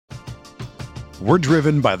We're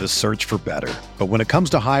driven by the search for better. But when it comes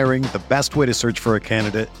to hiring, the best way to search for a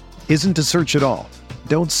candidate isn't to search at all.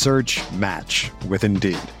 Don't search, match with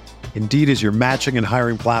Indeed. Indeed is your matching and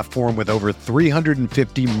hiring platform with over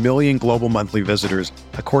 350 million global monthly visitors,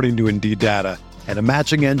 according to Indeed data, and a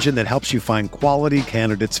matching engine that helps you find quality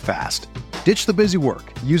candidates fast. Ditch the busy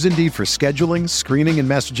work. Use Indeed for scheduling, screening, and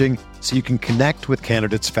messaging so you can connect with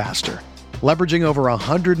candidates faster. Leveraging over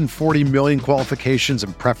 140 million qualifications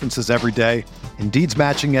and preferences every day, Indeed's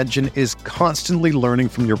matching engine is constantly learning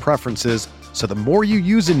from your preferences, so the more you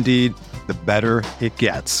use Indeed, the better it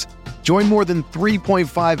gets. Join more than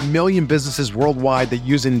 3.5 million businesses worldwide that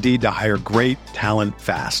use Indeed to hire great talent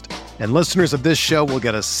fast. And listeners of this show will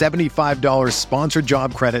get a $75 sponsored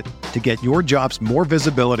job credit to get your jobs more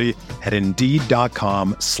visibility at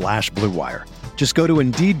Indeed.com/Blue Wire. Just go to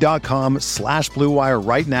Indeed.com/Blue Wire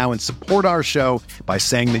right now and support our show by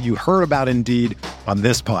saying that you heard about Indeed on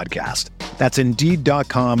this podcast. That's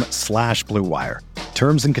Indeed.com/Blue Wire.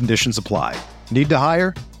 Terms and conditions apply. Need to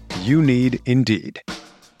hire? You need Indeed.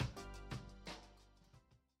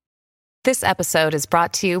 This episode is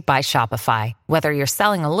brought to you by Shopify. Whether you're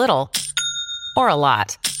selling a little or a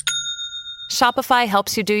lot, Shopify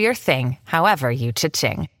helps you do your thing, however you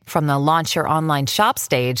cha-ching. From the launch your online shop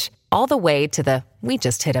stage, all the way to the we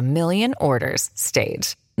just hit 1 million orders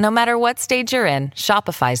stage. No matter what stage you're in,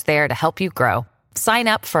 Shopify's there to help you grow. Sign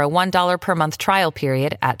up for a $1 per month trial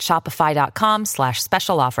period at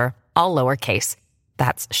shopify.com/special offer, all lowercase.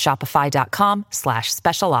 That's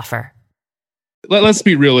shopify.com/special offer. Let's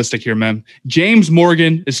be realistic here, man. James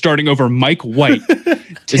Morgan is starting over Mike White.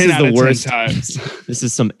 This is the worst times. This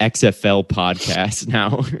is some XFL podcast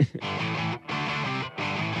now.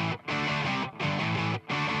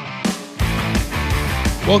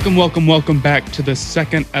 Welcome back to the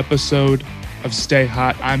second episode of Stay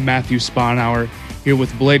Hot. I'm Matthew Sponhour here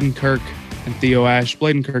with Bladen Kirk and Theo Ash.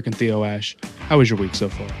 Bladen Kirk and Theo Ash, how was your week so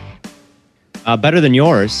far? Better than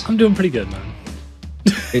yours. I'm doing pretty good, man.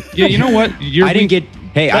 Yeah, you know what? I didn't get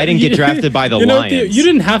drafted by the Lions. Theo, you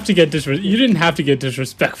didn't have to get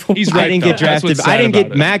disrespectful. He's right. I didn't get drafted.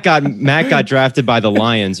 Matt got drafted by the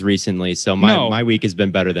Lions recently, so my week has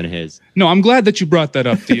been better than his. No, I'm glad that you brought that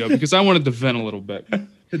up, Theo, because I wanted to vent a little bit.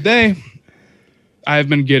 Today, I have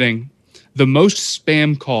been getting the most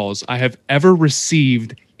spam calls I have ever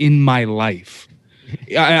received in my life.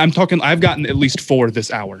 I'm talking. I've gotten at least 4 this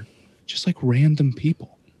hour, just like random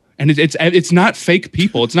people. And it's not fake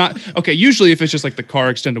people. It's not okay. Usually, if it's just like the car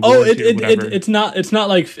extended warranty or whatever, it's not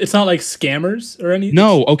like scammers or anything.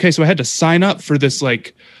 No, okay. So I had to sign up for this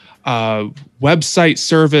like website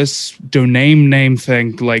service domain name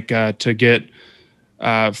thing, like to get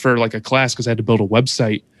for like a class because I had to build a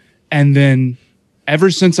website. And then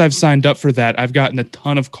ever since I've signed up for that, I've gotten a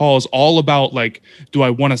ton of calls all about like, do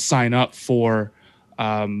I want to sign up for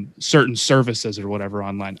certain services or whatever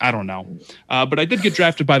online. I don't know. But I did get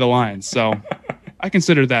drafted by the Lions, so I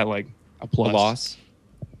consider that like a plus. A loss?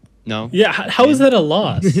 No. Yeah, how is that a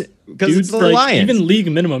loss? Because it's the Lions. Even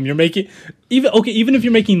league minimum, you're making even if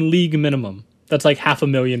you're making league minimum, that's like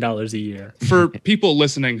 $500,000 a year. For people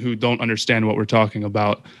listening who don't understand what we're talking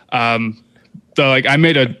about, I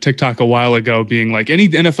made a TikTok a while ago being like any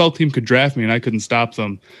NFL team could draft me and I couldn't stop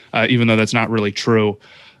them, even though that's not really true.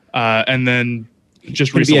 And then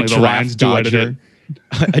just recently, the Lions duetted it.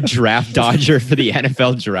 A draft dodger for the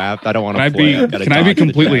NFL draft. I don't want to play. Can I be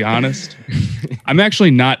completely honest? I'm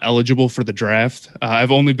actually not eligible for the draft.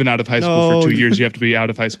 I've only been out of high school for 2 years. You have to be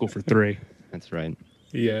out of high school for 3. That's right.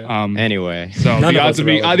 Yeah. Anyway, so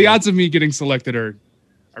the odds of me getting selected are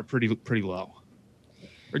pretty low.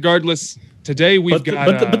 Regardless, today we've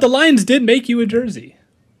got. But the Lions did make you a jersey.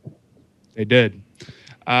 They did.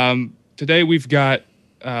 Today we've got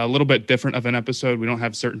a little bit different of an episode. We don't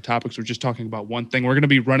have certain topics. We're just talking about one thing. We're going to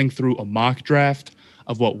be running through a mock draft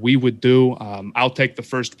of what we would do. I'll take the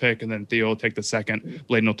first pick, and then Theo will take the second.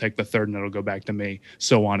 Bladen will take the third, and it'll go back to me,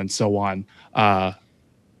 so on and so on,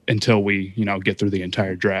 until we, get through the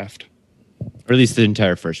entire draft. Or at least the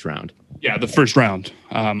entire first round. Yeah, the first round.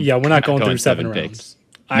 Yeah, we're not going through 7 rounds. Picks.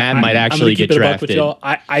 Matt might actually get drafted.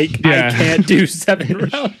 I can't do 7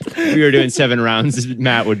 rounds. If we were doing 7 rounds,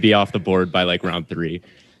 Matt would be off the board by like round 3.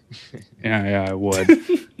 Yeah, I would.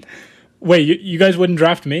 Wait, you guys wouldn't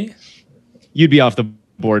draft me? You'd be off the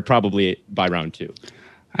board probably by round 2.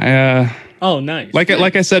 Oh, nice.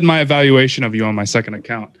 Like I said, my evaluation of you on my second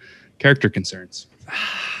account, character concerns.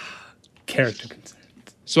 Character concerns.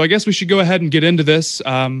 So I guess we should go ahead and get into this.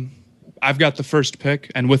 I've got the first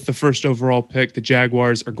pick, and with the first overall pick, the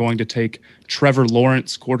Jaguars are going to take Trevor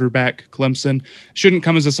Lawrence, quarterback, Clemson. Shouldn't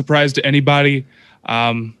come as a surprise to anybody.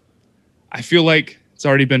 I feel like it's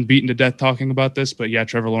already been beaten to death talking about this, but yeah,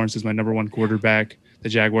 Trevor Lawrence is my number one quarterback. The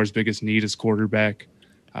Jaguars' biggest need is quarterback.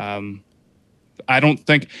 I don't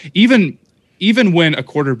think even when a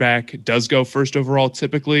quarterback does go first overall,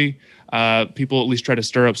 typically people at least try to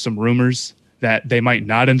stir up some rumors that they might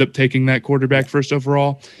not end up taking that quarterback first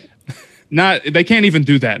overall. They can't even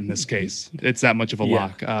do that in this case. It's that much of a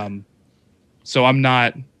lock. So I'm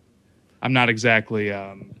not exactly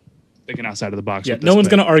thinking outside of the box. Yeah, no one's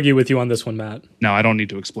going to argue with you on this one, Matt. No, I don't need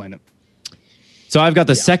to explain it. So I've got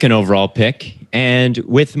the second overall pick, and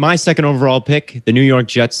with my second overall pick, the New York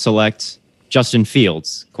Jets select Justin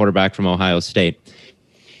Fields, quarterback from Ohio State.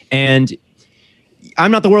 And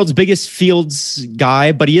I'm not the world's biggest Fields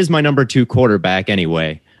guy, but he is my number 2 quarterback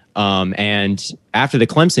anyway. And after the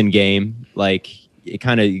Clemson game, like that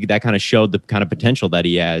kind of showed the kind of potential that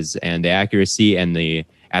he has, and the accuracy and the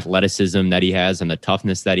athleticism that he has and the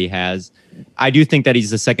toughness that he has. I do think that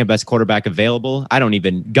he's the second best quarterback available. I don't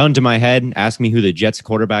even, gun to my head, ask me who the Jets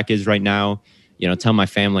quarterback is right now. Tell my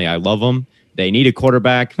family I love them. They need a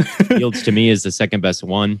quarterback. Fields to me is the second best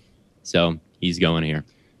one. So he's going here.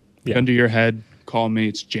 Yeah. Gun to your head, call me.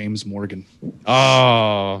 It's James Morgan.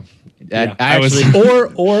 Oh,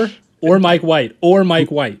 or Mike White Mike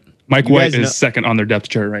White is second on their depth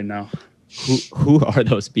chart right now. Who are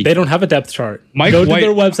those people? They don't have a depth chart. Go to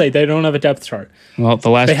their website. They don't have a depth chart. Well, the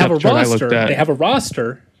last depth chart I looked at. They have a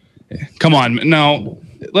roster. Come on. No,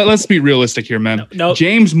 let's be realistic here, man. No.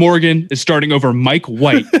 James Morgan is starting over Mike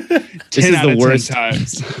White. This is the worst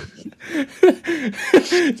times.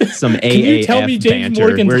 Some AAF Can you tell me James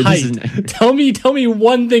banter. Morgan's height? Tell me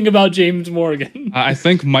one thing about James Morgan. I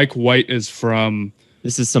think Mike White is from...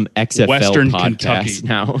 This is some XFL Western podcast Kentucky.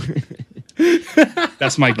 now.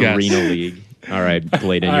 That's my guess. Arena League. All right,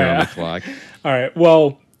 Bladen, you're on the clock. All right.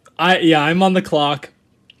 Well, I'm on the clock.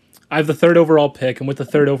 I have the third overall pick, and with the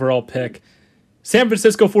third overall pick, San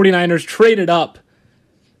Francisco 49ers traded up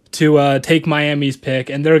to take Miami's pick,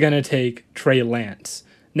 and they're going to take Trey Lance.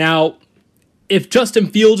 Now, if Justin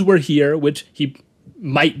Fields were here, which he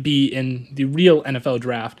might be in the real NFL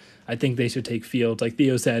draft, I think they should take Fields. Like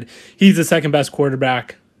Theo said, he's the second best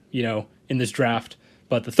quarterback, in this draft.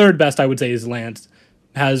 But the third best, I would say, is Lance.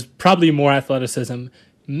 Has probably more athleticism,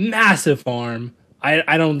 massive arm.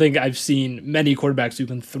 I don't think I've seen many quarterbacks who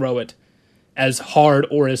can throw it as hard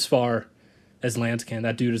or as far as Lance can.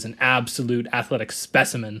 That dude is an absolute athletic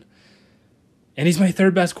specimen. And he's my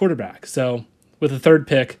third best quarterback. So with the third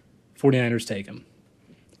pick, 49ers take him.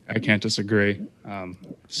 I can't disagree.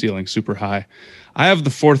 Ceiling super high. I have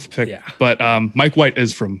the fourth pick, but Mike White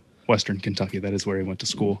is from Western Kentucky. That is where he went to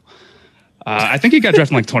school. I think he got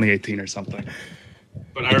drafted in like 2018 or something.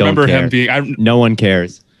 But I remember him being... No one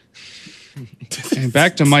cares. And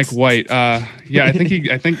back to Mike White. I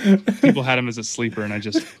think people had him as a sleeper, and I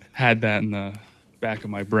just had that in the back of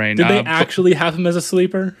my brain. Did they actually have him as a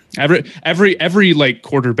sleeper? Every like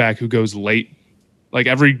quarterback who goes late, like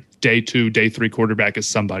every day 2, day 3 quarterback is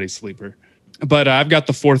somebody's sleeper. But I've got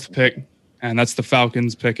the fourth pick, and that's the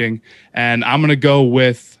Falcons picking, and I'm gonna go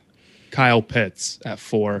with Kyle Pitts at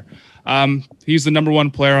 4. He's the number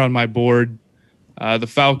 1 player on my board. The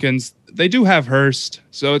Falcons, they do have Hurst,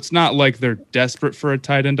 so it's not like they're desperate for a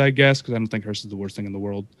tight end, I guess, because I don't think Hurst is the worst thing in the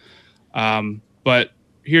world. But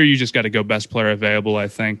here you just got to go best player available, I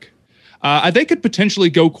think. They could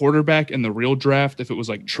potentially go quarterback in the real draft if it was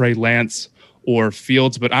like Trey Lance or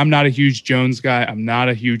Fields, but I'm not a huge Jones guy. I'm not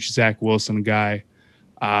a huge Zach Wilson guy.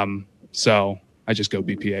 So I just go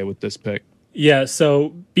BPA with this pick. Yeah,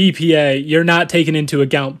 so BPA, you're not taking into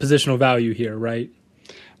account positional value here, right?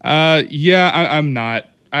 I'm not.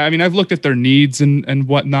 I mean, I've looked at their needs and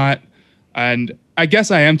whatnot, and I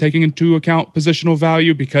guess I am taking into account positional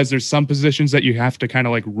value because there's some positions that you have to kind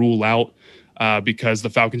of like rule out because the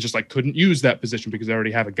Falcons just like couldn't use that position because they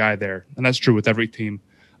already have a guy there, and that's true with every team.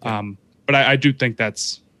 But I do think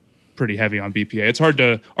that's pretty heavy on BPA. It's hard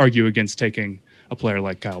to argue against taking a player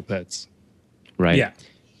like Kyle Pitts. Right.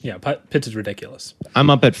 Yeah. Pitts is ridiculous. I'm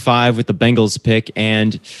up at 5 with the Bengals pick,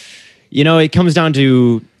 and it comes down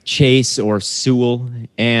to Chase or Sewell,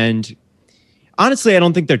 and honestly, I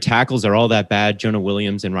don't think their tackles are all that bad. Jonah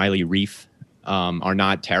Williams and Riley Reif are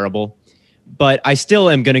not terrible, but I still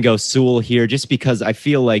am going to go Sewell here just because I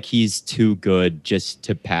feel like he's too good just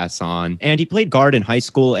to pass on. And he played guard in high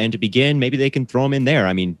school, and to begin, maybe they can throw him in there.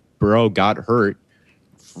 I mean, Burrow got hurt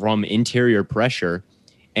from interior pressure,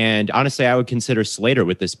 and honestly, I would consider Slater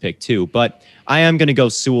with this pick too, but I am going to go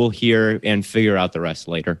Sewell here and figure out the rest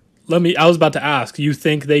later. I was about to ask, you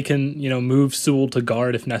think they can, move Sewell to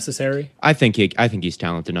guard if necessary? I think he's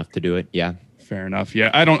talented enough to do it. Yeah. Fair enough. Yeah,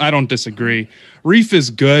 I don't disagree. Reif is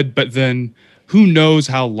good, but then who knows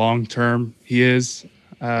how long term he is?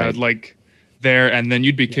 Right. like there, and then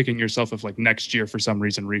you'd be kicking yourself if like next year for some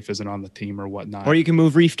reason Reef isn't on the team or whatnot. Or you can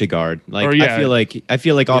move Reef to guard. Like Or, yeah. I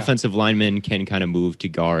feel like offensive linemen can kind of move to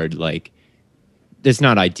guard. Like it's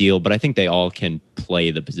not ideal, but I think they all can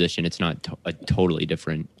play the position. It's not a totally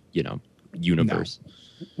different, universe. No.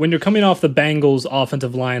 When you're coming off the Bengals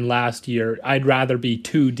offensive line last year, I'd rather be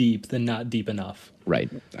too deep than not deep enough.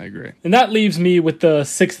 Right. I agree. And that leaves me with the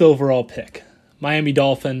 6th overall pick. Miami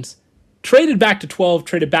Dolphins. Traded back to 12,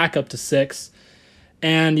 traded back up to 6.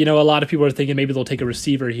 And, a lot of people are thinking maybe they'll take a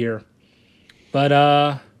receiver here. But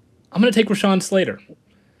I'm going to take Rashawn Slater.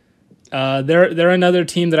 They're another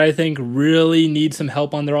team that I think really needs some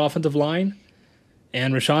help on their offensive line.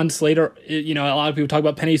 And Rashawn Slater, a lot of people talk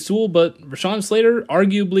about Penei Sewell, but Rashawn Slater,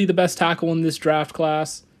 arguably the best tackle in this draft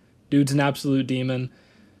class. Dude's an absolute demon.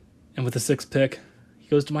 And with the 6th pick, he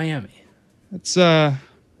goes to Miami. That's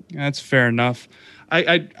fair enough.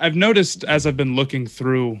 I've noticed as I've been looking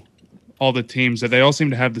through all the teams that they all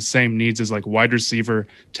seem to have the same needs as like wide receiver,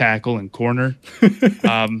 tackle, and corner.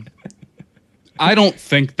 I don't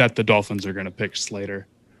think that the Dolphins are going to pick Slater.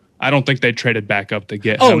 I don't think they traded back up to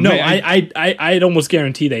get him. Oh, no, I'd almost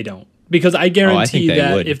guarantee they don't. Because I guarantee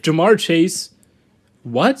that would. if Jamar Chase...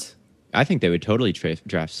 What? I think they would totally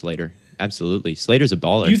draft Slater. Absolutely. Slater's a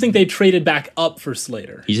baller. You think they traded back up for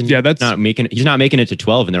Slater? He's not making it to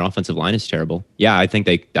 12 and their offensive line is terrible. Yeah, I think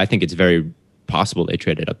it's very possible they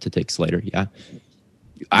traded up to take Slater. Yeah.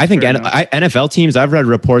 I think NFL teams, I've read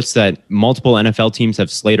reports that multiple NFL teams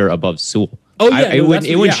have Slater above Sewell. Oh, yeah. It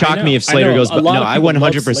wouldn't shock me if Slater goes, but no, I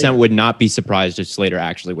 100% would not be surprised if Slater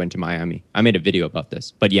actually went to Miami. I made a video about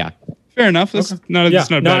this, but yeah. Fair enough. That's not a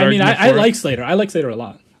bad argument I like Slater. I like Slater a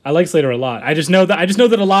lot. I just know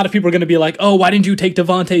that a lot of people are going to be like, "Oh, why didn't you take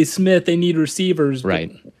Devontae Smith? They need receivers."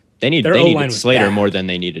 Right. They needed Slater more than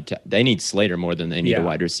they needed. They need Slater more than they need a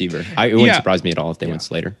wide receiver. It wouldn't surprise me at all if they went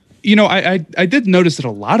Slater. I did notice that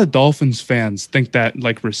a lot of Dolphins fans think that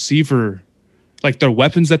like receiver, like their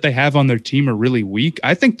weapons that they have on their team are really weak.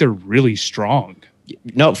 I think they're really strong.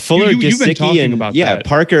 No, Fuller, Gesicki, and that.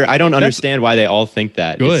 Parker. I don't understand why they all think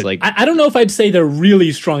that. Good. It's like I don't know if I'd say they're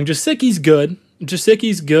really strong. Gesicki's good.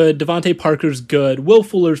 Devontae Parker's good. Will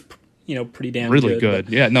Fuller's, pretty damn good. Really good.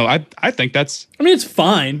 Yeah, no, I think that's... I mean, it's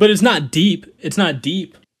fine, but it's not deep.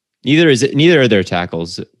 Neither are their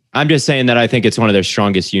tackles. I'm just saying that I think it's one of their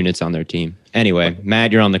strongest units on their team. Anyway,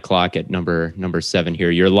 Matt, you're on the clock at number 7 here.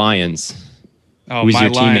 Your Lions. Oh, Who's my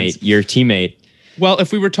your Lions. teammate? Your teammate. Well,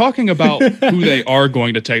 if we were talking about who they are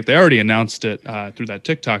going to take, they already announced it through that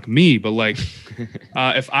TikTok, me. But like,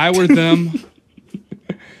 if I were them,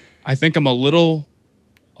 I think I'm a little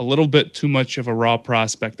bit too much of a raw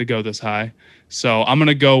prospect to go this high. So I'm going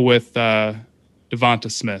to go with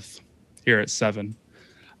Devonta Smith here at 7.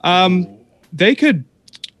 They could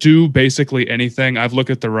do basically anything. I've looked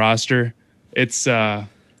at the roster. It's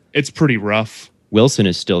pretty rough. Wilson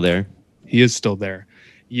is still there. He is still there.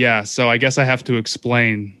 Yeah, so I guess I have to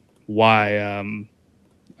explain why I'm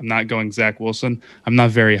not going Zach Wilson. I'm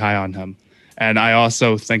not very high on him. And I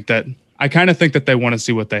also think that they want to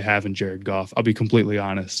see what they have in Jared Goff. I'll be completely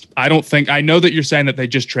honest. I know that you're saying that they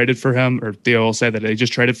just traded for him, or Theo will say that they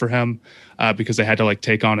just traded for him because they had to like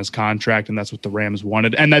take on his contract, and that's what the Rams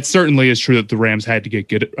wanted. And that certainly is true that the Rams had to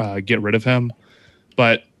get rid of him.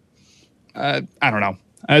 But I don't know.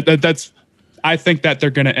 I think that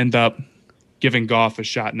they're going to end up giving Goff a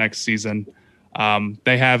shot next season.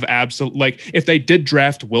 They have if they did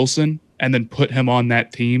draft Wilson and then put him on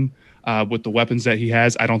that team with the weapons that he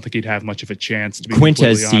has, I don't think he'd have much of a chance. To be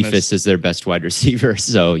Quintez Cephas is their best wide receiver,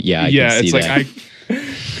 so I can see that.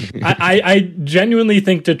 I genuinely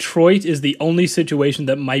think Detroit is the only situation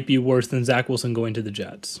that might be worse than Zach Wilson going to the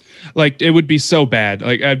Jets. Like, it would be so bad.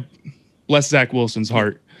 Like, bless Zach Wilson's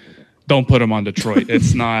heart. Don't put him on Detroit.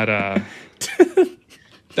 It's not.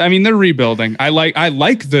 I mean, they're rebuilding. I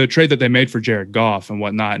like the trade that they made for Jared Goff and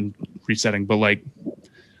whatnot and resetting, but like,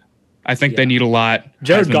 I think they need a lot.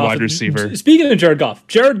 Jared Goff, wide receiver. Speaking of Jared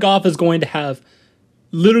Goff is going to have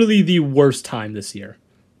literally the worst time this year.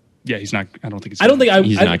 Yeah, he's not. I don't think he's not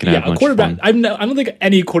going to have much quarterback. fun. I don't think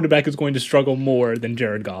any quarterback is going to struggle more than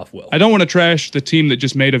Jared Goff will. I don't want to trash the team that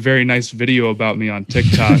just made a very nice video about me on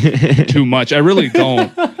TikTok too much. I really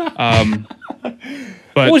don't.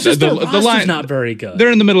 But it's just the line not very good.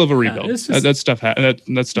 They're in the middle of a rebuild. That stuff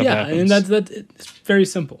happens. Yeah, and it's very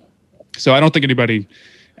simple. So I don't think anybody.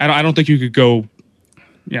 I don't think you could go.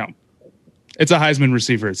 It's a Heisman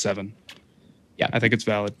receiver at 7. Yeah, I think it's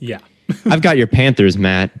valid. Yeah, I've got your Panthers,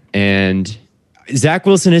 Matt, and Zach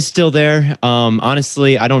Wilson is still there.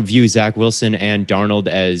 Honestly, I don't view Zach Wilson and Darnold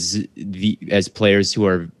as players who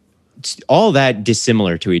are all that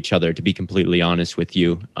dissimilar to each other, to be completely honest with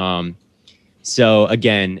you. So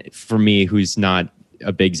again, for me, who's not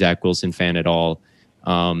a big Zach Wilson fan at all,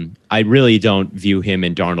 I really don't view him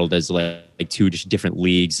and Darnold as like two just different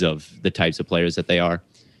leagues of the types of players that they are.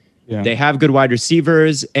 Yeah. They have good wide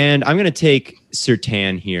receivers, and I'm going to take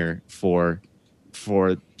Surtain here for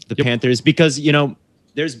the Panthers because, you know,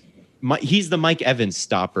 he's the Mike Evans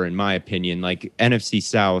stopper, in my opinion. Like, NFC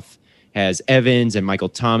South has Evans and Michael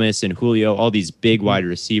Thomas and Julio, all these big wide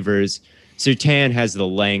receivers. Surtain has the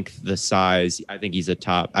length, the size. I think he's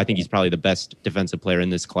probably the best defensive player in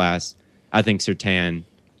this class. I think Surtain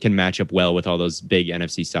can match up well with all those big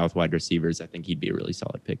NFC South wide receivers. I think he'd be a really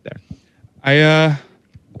solid pick there.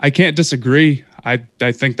 I can't disagree. I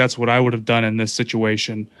think that's what I would have done in this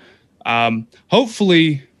situation.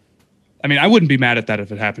 Hopefully, I mean, I wouldn't be mad at that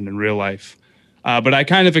if it happened in real life. But I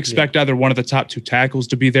kind of expect either one of the top 2 tackles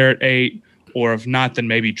to be there at 8, or if not, then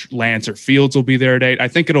maybe Lance or Fields will be there at 8. I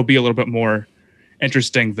think it'll be a little bit more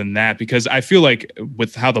interesting than that, because I feel like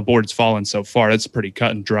with how the board's fallen so far, that's a pretty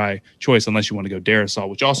cut and dry choice, unless you want to go Darrisaw,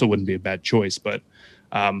 which also wouldn't be a bad choice. But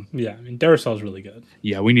yeah, I mean, Darrisaw is really good.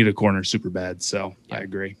 Yeah, we need a corner super bad, so yeah. I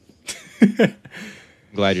agree. I'm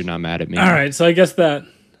glad you're not mad at me. All right, so I guess that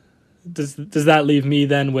does that leave me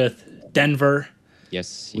then with Denver?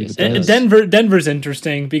 Yes. Denver's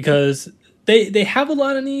interesting because they have a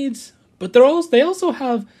lot of needs, but they also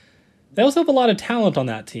have a lot of talent on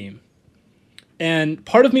that team. And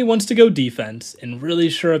part of me wants to go defense and really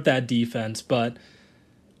shore up that defense, but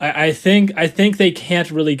I think they can't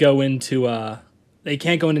really go into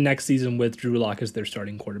next season with Drew Lock as their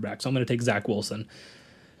starting quarterback. So I'm going to take Zach Wilson.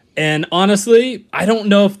 And honestly, I don't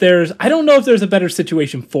know if there's a better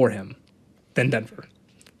situation for him than Denver.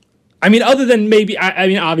 I mean, other than maybe,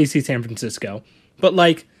 obviously San Francisco, but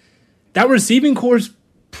like that receiving core's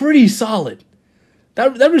pretty solid.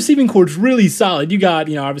 That receiving core's really solid. You got,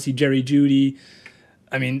 obviously Jerry Jeudy.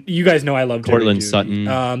 I mean, you guys know I love Cortland Jerry Jeudy.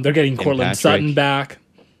 Sutton. They're getting Cortland Sutton back.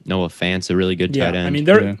 Noah Fant's a really good tight end. I mean,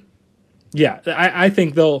 I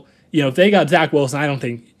think they'll, if they got Zach Wilson, I don't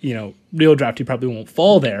think, real draft, he probably won't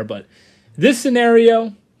fall there. But this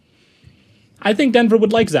scenario, I think Denver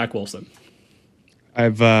would like Zach Wilson.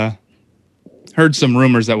 I've heard some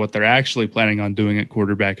rumors that what they're actually planning on doing at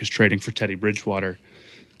quarterback is trading for Teddy Bridgewater.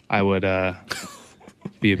 I would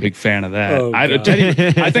be a big fan of that. Oh,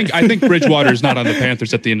 I think Bridgewater is not on the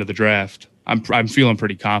Panthers at the end of the draft. I'm feeling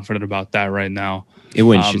pretty confident about that right now. It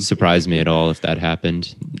wouldn't surprise me at all if that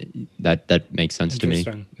happened. That makes sense to me.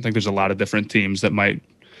 I think there's a lot of different teams that might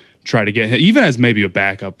try to get him, even as maybe a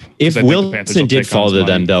backup. If Wilson did fall to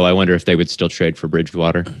them, though, I wonder if they would still trade for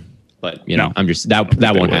Bridgewater. But no. I'm just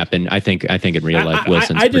that won't happen. I think in real life,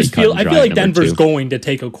 Wilson's I feel like Denver's 2. going to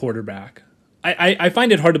take a quarterback. I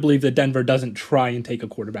find it hard to believe that Denver doesn't try and take a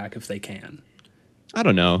quarterback if they can. I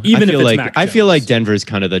don't know. I feel like Denver's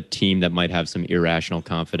kind of the team that might have some irrational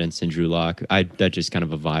confidence in Drew Lock. That's just kind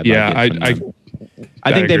of a vibe. Yeah,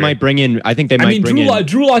 I think they might bring in.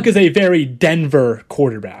 Drew Lock is a very Denver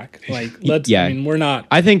quarterback. Like, we're not.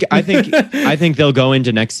 I think they'll go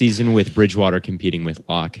into next season with Bridgewater competing with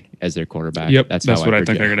Lock as their quarterback. Yep, that's what I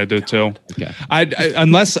think they're going to do too. Okay.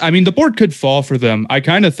 The board could fall for them. I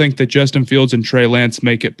kind of think that Justin Fields and Trey Lance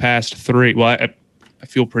make it past 3. Well, I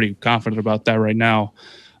feel pretty confident about that right now.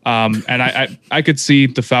 And I could see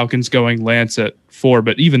the Falcons going Lance at 4,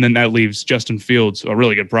 but even then that leaves Justin Fields, a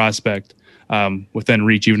really good prospect, within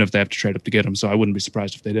reach, even if they have to trade up to get him. So I wouldn't be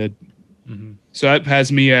surprised if they did. Mm-hmm. So that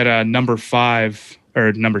has me at number 5,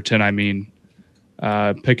 or number 10,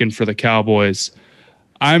 picking for the Cowboys.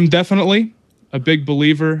 I'm definitely a big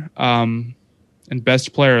believer in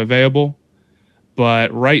best player available,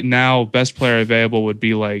 but right now, best player available would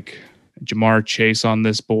be like Jamar Chase on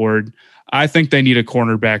this board. I think they need a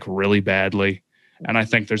cornerback really badly, and I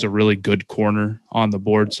think there's a really good corner on the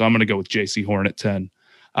board, so I'm going to go with J.C. Horn at 10.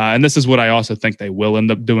 And this is what I also think they will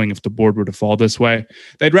end up doing if the board were to fall this way.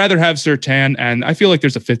 They'd rather have Surtain, and I feel like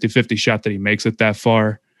there's a 50-50 shot that he makes it that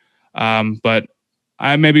far. But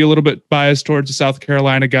I'm maybe a little bit biased towards the South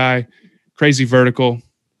Carolina guy. Crazy vertical,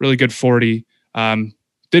 really good 40.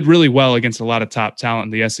 Did really well against a lot of top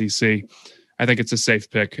talent in the SEC. I think it's a safe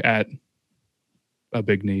pick at a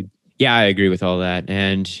big need. Yeah, I agree with all that.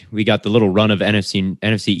 And we got the little run of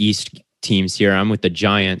NFC East teams here. I'm with the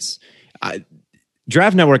Giants.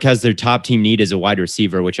 Draft Network has their top team need as a wide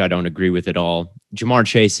receiver, which I don't agree with at all. Jamar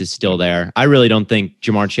Chase is still there. I really don't think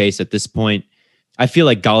Jamar Chase at this point, I feel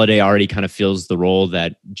like Galladay already kind of fills the role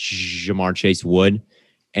that Jamar Chase would.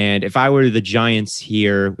 And if I were the Giants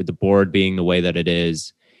here, with the board being the way that it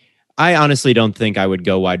is, I honestly don't think I would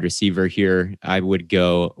go wide receiver here. I would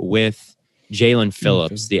go with Jalen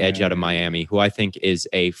Phillips, the edge out of Miami, who I think is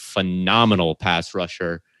a phenomenal pass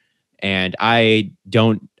rusher. And I'm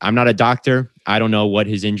not a doctor. I don't know what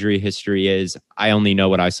his injury history is. I only know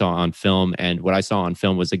what I saw on film. And what I saw on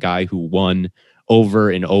film was a guy who won over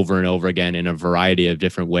and over and over again in a variety of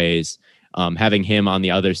different ways. Having him on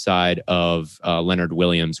the other side of Leonard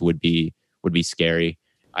Williams would be scary.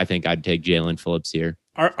 I think I'd take Jalen Phillips here.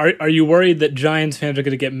 Are you worried that Giants fans are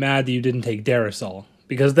going to get mad that you didn't take Darrisaw?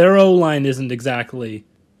 Because their O-line isn't exactly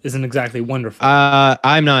wonderful.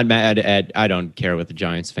 I'm not mad at. I don't care what the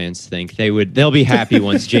Giants fans think. They'll be happy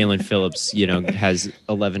once Jalen Phillips, has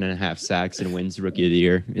 11 and a half sacks and wins Rookie of the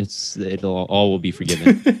Year. It'll all will be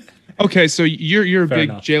forgiven. Okay, so you're a Fair big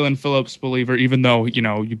enough. Jalen Phillips believer, even though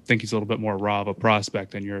you think he's a little bit more raw of a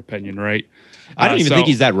prospect in your opinion, right? I don't even think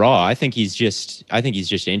he's that raw. I think he's just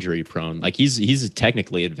injury prone. Like he's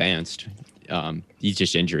technically advanced. He's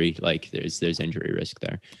just injury. Like there's injury risk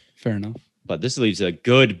there. Fair enough. But this leaves a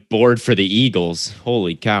good board for the Eagles.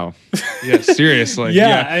 Holy cow! Yeah, seriously.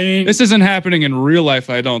 Yeah, I mean, this isn't happening in real life,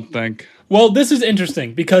 I don't think. well, this is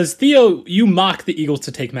interesting because Theo, you mock the Eagles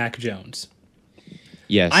to take Mac Jones.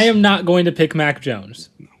 Yes, I am not going to pick Mac Jones.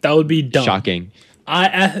 That would be dumb. shocking.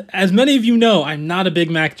 As many of you know, I'm not a big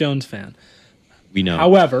Mac Jones fan. We know.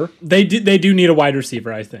 However, they do need a wide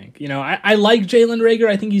receiver, I think. I like Jalen Reagor.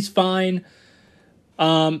 I think he's fine.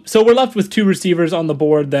 So we're left with two receivers on the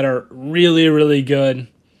board that are really, really good.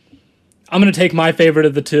 I'm going to take my favorite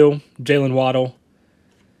of the two, Jalen Waddle.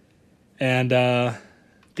 And the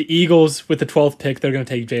Eagles, with the 12th pick, they're going to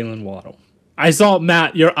take Jalen Waddle. I saw,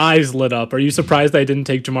 Matt, your eyes lit up. Are you surprised I didn't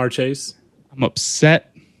take Jamar Chase? I'm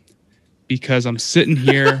upset because I'm sitting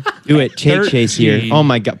here. Do it. Take Chase here. 13. Oh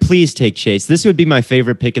my God. Please take Chase. This would be my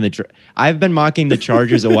favorite pick in the draft. I've been mocking the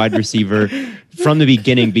Chargers at wide receiver from the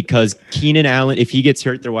beginning because Keenan Allen, if he gets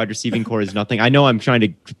hurt, their wide receiving core is nothing. I know I'm trying to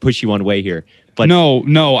push you one way here, but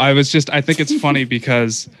No, I think it's funny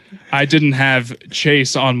because I didn't have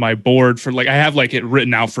Chase on my board for I have it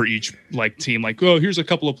written out for each team. Here's a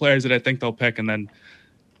couple of players that I think they'll pick.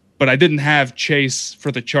 But I didn't have Chase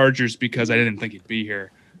for the Chargers because I didn't think he'd be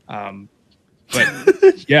here.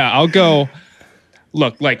 But yeah, I'll go.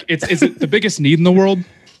 Look, is it the biggest need in the world?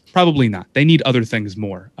 Probably not. They need other things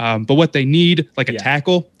more. But what they need, a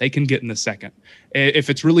tackle, they can get in the second. If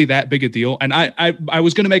it's really that big a deal. And I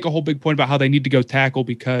was going to make a whole big point about how they need to go tackle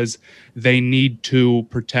because they need to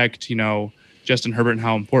protect, Justin Herbert and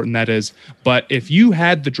how important that is. But if you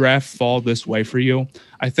had the draft fall this way for you,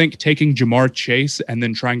 I think taking Jamar Chase and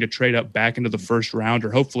then trying to trade up back into the first round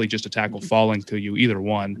or hopefully just a tackle falling to you, either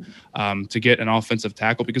one, to get an offensive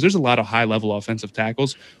tackle, because there's a lot of high-level offensive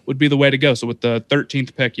tackles, would be the way to go. So with the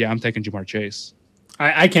 13th pick, I'm taking Jamar Chase.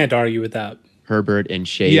 I can't argue with that. Herbert and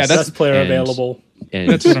Chase. Yeah, that's Best player available. And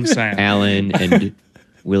That's what I'm saying. Allen and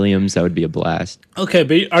Williams, that would be a blast. Okay,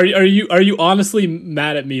 but are you honestly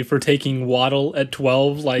mad at me for taking Waddle at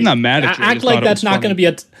 12? I'm not mad at you. I Act just like thought it that's was not funny. going to be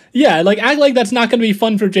act like that's not going to be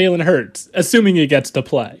fun for Jalen Hurts, assuming he gets to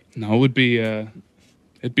play. No, it would be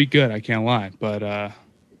it'd be good, I can't lie. But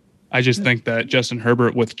I just think that Justin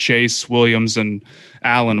Herbert with Chase, Williams, and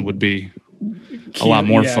Allen would be a lot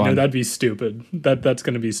more fun. No, that'd be stupid. That's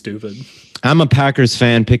going to be stupid. I'm a Packers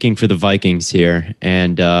fan picking for the Vikings here,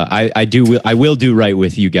 and I will do right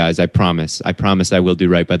with you guys. I promise. I will do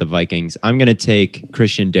right by the Vikings. I'm going to take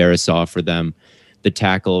Christian Darrisaw for them, the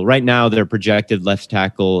tackle. Right now, their projected left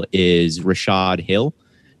tackle is Rashad Hill,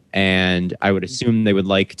 and I would assume they would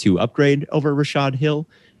like to upgrade over Rashad Hill.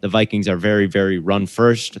 The Vikings are very, very run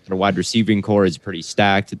first. Their wide receiving core is pretty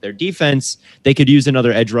stacked. Their defense, they could use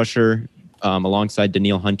another edge rusher alongside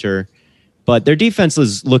Daniil Hunter. But their defense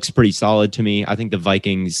looks pretty solid to me. I think the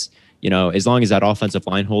Vikings, as long as that offensive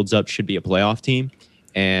line holds up, should be a playoff team.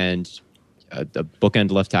 And the bookend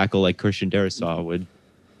left tackle like Christian Darrisaw would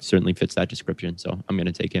certainly fits that description. So I'm going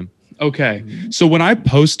to take him. Okay. So when I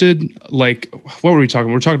posted, what were we talking?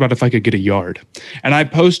 We were talking about if I could get a yard. And I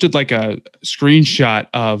posted a screenshot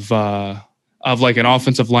of an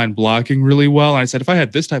offensive line blocking really well. And I said, if I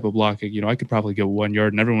had this type of blocking, I could probably get 1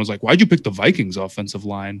 yard. And everyone was like, why'd you pick the Vikings offensive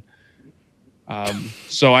line?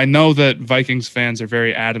 So I know that Vikings fans are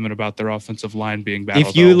very adamant about their offensive line being battled.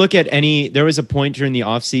 If you look at there was a point during the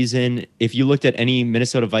offseason, if you looked at any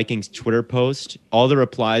Minnesota Vikings Twitter post, all the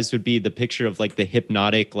replies would be the picture of the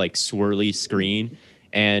hypnotic, swirly screen.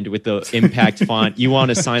 And with the impact font, you want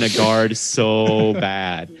to sign a guard so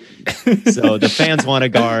bad. So the fans want a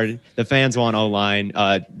guard. The fans want O-line.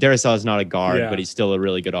 Darrisaw is not a guard, but he's still a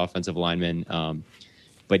really good offensive lineman.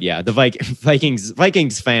 But yeah, the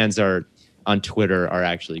Vikings fans on Twitter are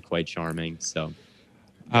actually quite charming. So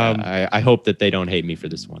I hope that they don't hate me for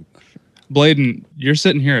this one. Bladen, you're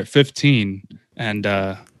sitting here at 15, and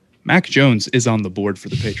Mac Jones is on the board for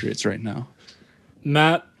the Patriots right now.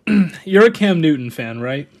 Matt, you're a Cam Newton fan,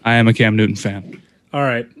 right? I am a Cam Newton fan. All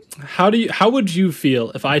right. How would you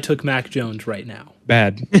feel if I took Mac Jones right now?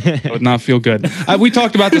 Bad. I would not feel good. We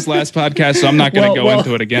talked about this last podcast, so I'm not going to go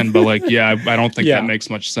into it again. But like, I don't think that makes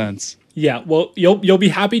much sense. Yeah. Well, you'll be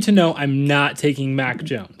happy to know I'm not taking Mac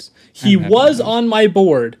Jones. He was on my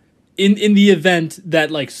board in the event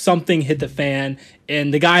that like something hit the fan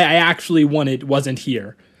and the guy I actually wanted wasn't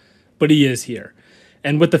here, but he is here.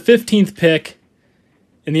 And with the 15th pick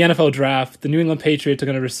in the NFL draft, the New England Patriots are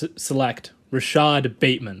going to select Rashad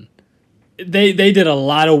Bateman. They did a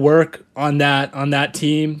lot of work on that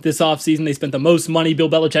team this offseason. They spent the most money Bill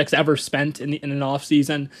Belichick's ever spent in an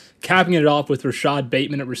offseason, capping it off with Rashad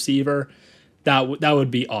Bateman at receiver. That would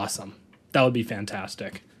be awesome. That would be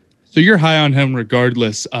fantastic. So you're high on him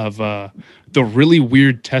regardless of the really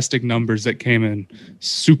weird testing numbers that came in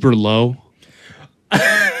super low?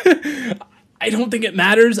 I don't think it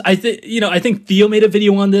matters. I think Theo made a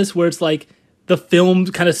video on this where it's like the film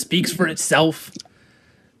kind of speaks for itself.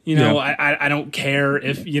 I don't care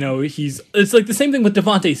if, it's like the same thing with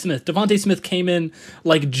Devontae Smith. Devontae Smith came in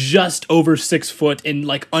like just over 6 foot and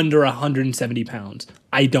like under 170 pounds.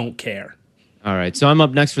 I don't care. All right, so I'm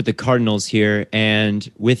up next with the Cardinals here,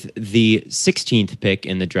 and with the 16th pick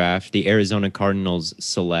in the draft, the Arizona Cardinals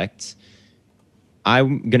select.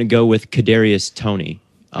 I'm going to go with Kadarius Toney.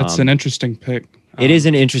 That's an interesting pick. It is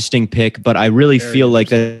an interesting pick, but I really feel like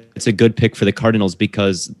that it's a good pick for the Cardinals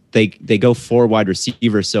because they go 4 wide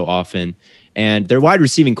receivers so often, and their wide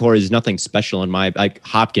receiving core is nothing special.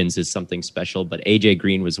 Hopkins is something special, but AJ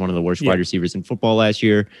Green was one of the worst wide receivers in football last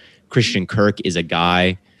year. Christian Kirk is a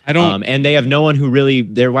guy. And they have no one who really,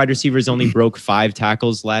 their wide receivers only broke 5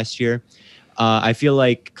 tackles last year. I feel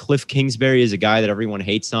like Cliff Kingsbury is a guy that everyone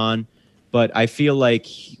hates on, but I feel like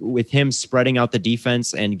with him spreading out the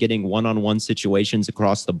defense and getting one-on-one situations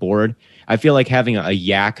across the board, I feel like having a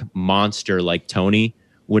yak monster like Toney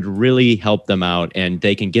would really help them out, and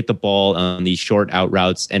they can get the ball on these short out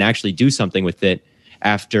routes and actually do something with it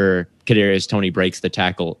after Kadarius Toney breaks the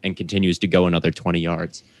tackle and continues to go another 20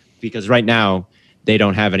 yards. Because right now, they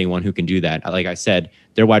don't have anyone who can do that. Like I said,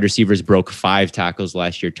 their wide receivers broke 5 tackles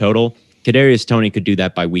last year total. Kadarius Toney could do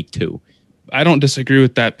that by week 2. I don't disagree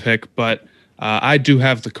with that pick, but I do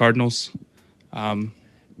have the Cardinals. I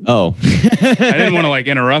didn't want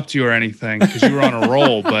to interrupt you or anything because you were on a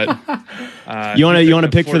roll, but you want to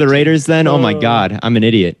pick for the Raiders then? Oh my God, I'm an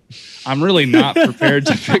idiot. I'm really not prepared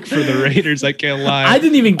to pick for the Raiders. I can't lie. I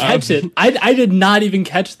didn't even catch it. I did not even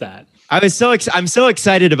catch that. I'm so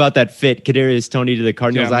excited about that fit, Kadarius Toney to the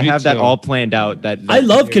Cardinals. I have that all planned out. That I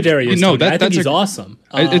love Kadarius Toney. I think he's awesome.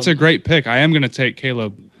 It's a great pick. I am going to take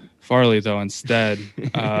Caleb Farley though instead.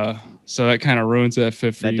 So that kind of ruins that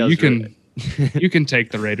fit for you. You can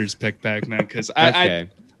take the Raiders pick back, man. Because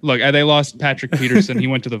they lost Patrick Peterson. He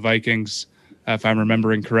went to the Vikings, if I'm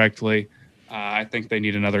remembering correctly. I think they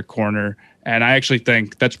need another corner, and I actually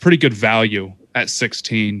think that's pretty good value at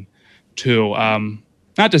 16 too.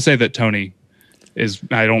 Not to say that Toney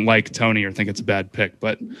I don't like Toney or think it's a bad pick,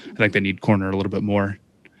 but I think they need corner a little bit more.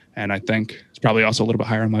 And I think it's probably also a little bit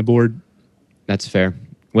higher on my board. That's fair.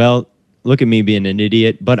 Well, look at me being an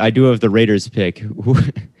idiot, but I do have the Raiders pick.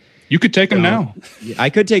 You could take them now. I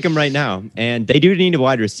could take them right now. And they do need a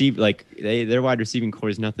wide receiver. Their wide receiving core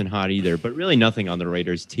is nothing hot either, but really nothing on the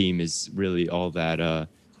Raiders team is really all that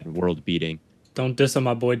world beating. Don't diss on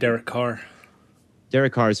my boy Derek Carr.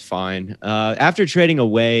 Derek Carr is fine. After trading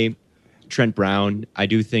away Trent Brown, I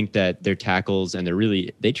do think that their tackles and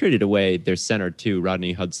they traded away their center too,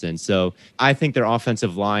 Rodney Hudson. So I think their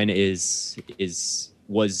offensive line was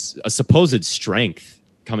a supposed strength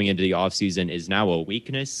coming into the offseason, is now a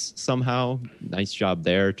weakness somehow. Nice job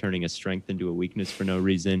there, turning a strength into a weakness for no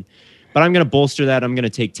reason. But I'm going to bolster that. I'm going to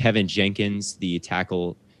take Tevin Jenkins, the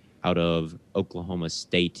tackle out of Oklahoma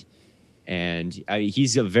State. And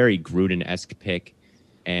he's a very Gruden-esque pick.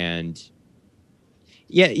 And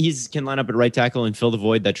yeah, he can line up at right tackle and fill the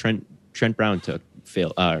void that Trent Brown took.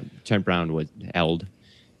 Trent Brown was held.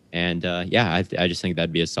 And I just think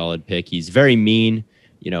that'd be a solid pick. He's very mean,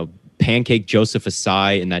 pancake Joseph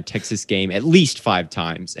Asai in that Texas game at least 5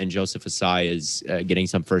 times. And Joseph Asai is getting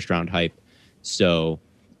some first round hype. So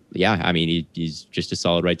yeah, he's just a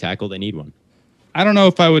solid right tackle. They need one. I don't know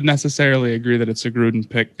if I would necessarily agree that it's a Gruden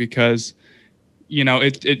pick because,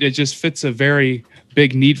 it just fits a very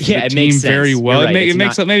big need for the team very well. Right. It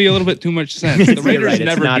makes maybe a little bit too much sense. The Raiders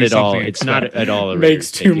never do something. It's not at all.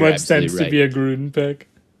 Makes too much sense to be a Gruden pick.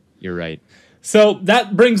 You're right. So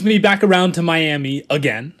that brings me back around to Miami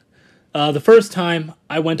again. The first time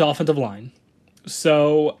I went offensive line.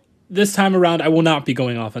 So this time around, I will not be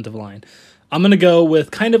going offensive line. I'm going to go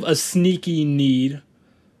with kind of a sneaky need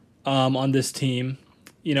on this team.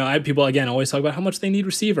 You know, people, again, always talk about how much they need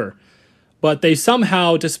receiver. But they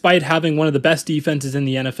somehow, despite having one of the best defenses in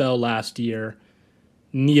the NFL last year,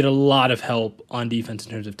 need a lot of help on defense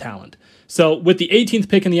in terms of talent. So with the 18th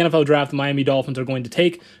pick in the NFL draft, the Miami Dolphins are going to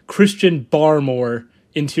take Christian Barmore,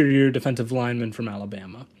 interior defensive lineman from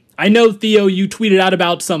Alabama. I know, Theo, you tweeted out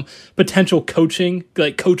about some potential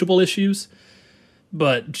coachable issues.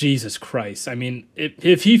 But Jesus Christ, I mean,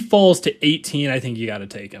 if he falls to 18, I think you got to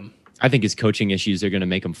take him. I think his coaching issues are going to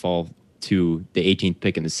make him fall to the 18th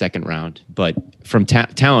pick in the second round. But from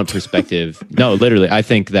talent perspective, no, literally, I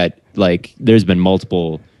think that there's been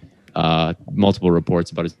multiple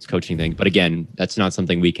reports about his coaching thing. But again, that's not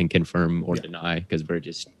something we can confirm or deny because we're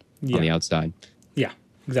just on the outside. Yeah,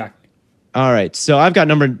 exactly. All right, so I've got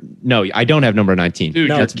I don't have number 19. Dude,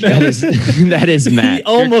 No. that is Matt. He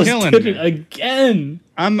almost killing did me. it again.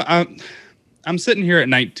 I'm sitting here at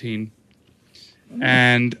 19,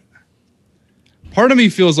 and part of me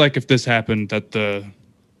feels like if this happened, that the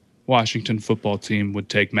Washington football team would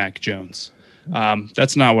take Mac Jones.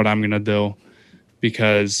 That's not what I'm gonna do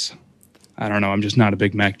because I don't know. I'm just not a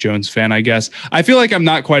big Mac Jones fan. I guess I feel like I'm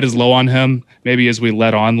not quite as low on him, maybe as we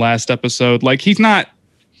let on last episode. Like it's not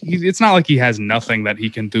like he has nothing that he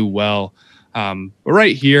can do well. But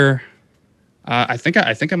right here, I think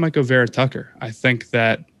I might go Vera Tucker. I think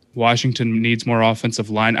that Washington needs more offensive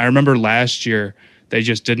line. I remember last year they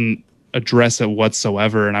just didn't address it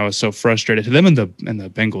whatsoever, and I was so frustrated. Them and the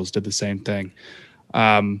Bengals did the same thing.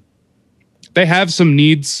 They have some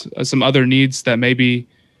needs, some other needs that maybe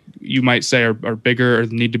you might say are bigger or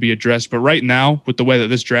need to be addressed. But right now, with the way that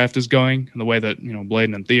this draft is going and the way that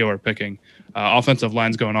Bladen and Theo are picking, offensive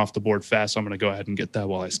line's going off the board fast. So I'm going to go ahead and get that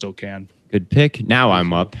while I still can. Good pick. Now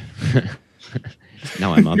I'm up.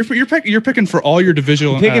 Now I'm up. You're picking for all your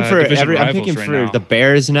divisional. I'm picking for I'm picking for the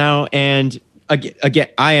Bears now, and again,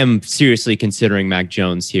 I am seriously considering Mac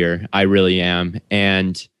Jones here. I really am,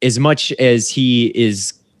 and as much as he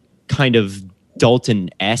is kind of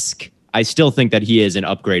Dalton-esque, I still think that he is an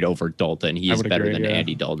upgrade over Dalton. He is better than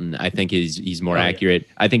Andy Dalton. I think he's more accurate.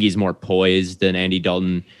 I think he's more poised than Andy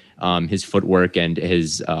Dalton. His footwork and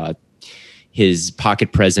his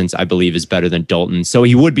pocket presence, I believe, is better than Dalton. So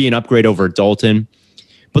he would be an upgrade over Dalton.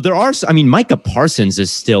 But Micah Parsons is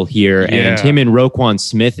still here, and him and Roquan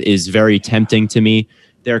Smith is very tempting to me.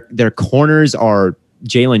 Their corners are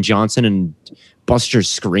Jalen Johnson and Buster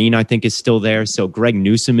Skrine, I think, is still there. So Greg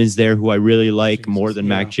Newsome is there, who I really like more than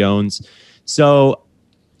Mac Jones. So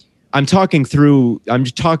I'm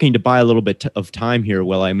just talking to buy a little bit of time here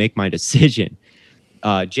while I make my decision.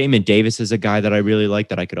 Jamin Davis is a guy that I really like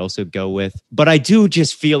that I could also go with. But I do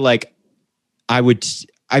just feel like I'm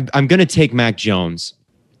going to take Mac Jones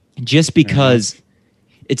just because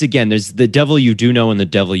there's the devil you do know and the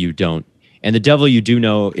devil you don't. And the devil you do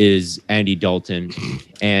know is Andy Dalton.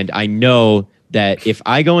 And I know that if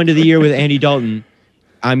I go into the year with Andy Dalton,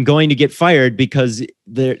 I'm going to get fired because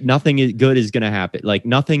nothing good is going to happen.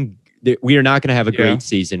 We are not going to have a great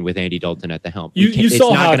season with Andy Dalton at the helm. You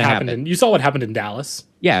saw how it happened. You saw what happened in Dallas.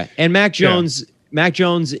 Yeah, and Mac Jones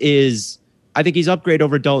is, I think he's upgrade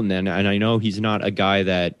over Dalton, and I know he's not a guy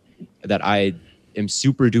that I am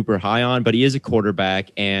super duper high on, but he is a quarterback,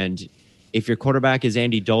 and if your quarterback is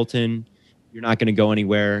Andy Dalton, you're not going to go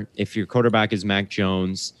anywhere. If your quarterback is Mac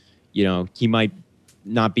Jones, he might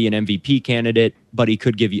not be an MVP candidate, but he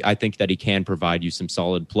could give you. I think that he can provide you some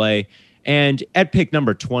solid play. And at pick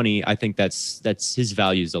number 20, I think that's his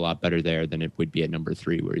value is a lot better there than it would be at number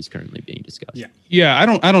 3, where he's currently being discussed. Yeah,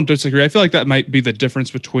 I don't disagree. I feel like that might be the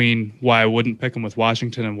difference between why I wouldn't pick him with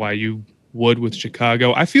Washington and why you would with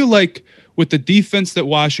Chicago. I feel like with the defense that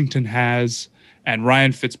Washington has and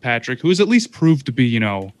Ryan Fitzpatrick, who has at least proved to be,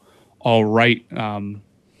 all right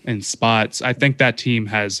in spots, I think that team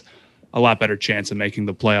has a lot better chance of making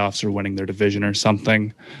the playoffs or winning their division or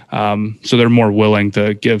something. So they're more willing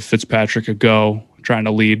to give Fitzpatrick a go, trying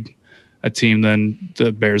to lead a team than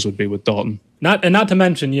the Bears would be with Dalton. Not to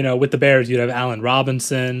mention, with the Bears, you'd have Allen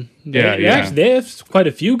Robinson. They have quite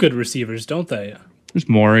a few good receivers, don't they? There's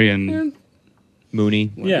Morey and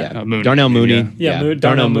Mooney. Mooney. Darnell Mooney.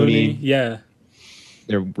 Darnell Mooney. Yeah.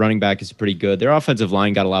 Their running back is pretty good. Their offensive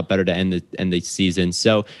line got a lot better to end the season.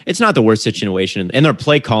 So it's not the worst situation. And their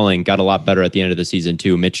play calling got a lot better at the end of the season,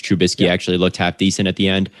 too. Mitch Trubisky actually looked half decent at the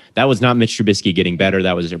end. That was not Mitch Trubisky getting better.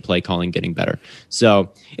 That was their play calling getting better.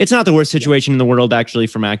 So it's not the worst situation in the world, actually,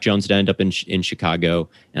 for Mac Jones to end up in Chicago.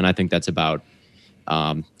 And I think that's about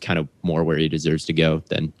kind of more where he deserves to go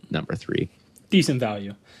than number 3. Decent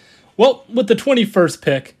value. Well, with the 21st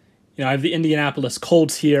pick, I have the Indianapolis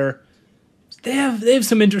Colts here. They have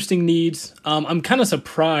some interesting needs. I'm kind of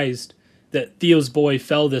surprised that Theo's boy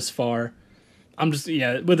fell this far. With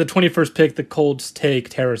the 21st pick, the Colts take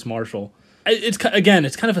Terrace Marshall. It's kind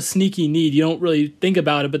of a sneaky need. You don't really think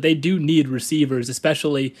about it, but they do need receivers,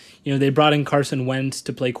 especially, they brought in Carson Wentz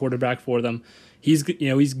to play quarterback for them. He's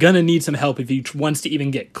going to need some help if he wants to even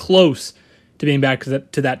get close to being back to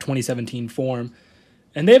that 2017 form.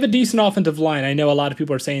 And they have a decent offensive line. I know a lot of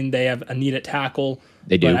people are saying they have a need at tackle.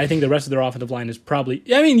 They do. But I think the rest of their offensive line is probably,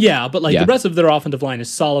 the rest of their offensive line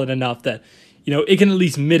is solid enough that, it can at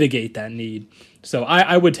least mitigate that need. So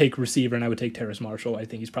I would take receiver, and I would take Terrace Marshall. I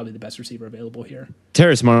think he's probably the best receiver available here.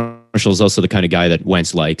 Terrace Marshall is also the kind of guy that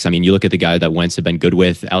Wentz likes. I mean, you look at the guy that Wentz have been good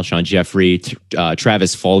with, Alshon Jeffrey,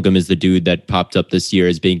 Travis Fulgham is the dude that popped up this year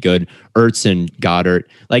as being good, Ertz and Goddard.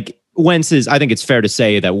 Like, I think it's fair to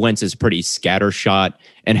say that Wentz is pretty scattershot,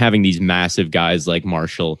 and having these massive guys like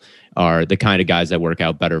Marshall are the kind of guys that work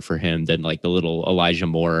out better for him than like the little Elijah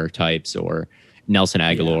Moore types or Nelson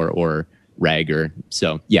Aguilar or Rager.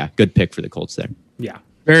 So yeah, good pick for the Colts there. Yeah.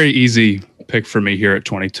 Very easy pick for me here at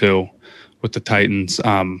 22 with the Titans.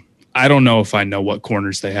 I don't know if I know what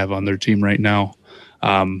corners they have on their team right now.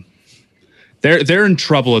 They're in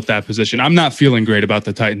trouble at that position. I'm not feeling great about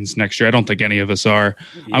the Titans next year. I don't think any of us are.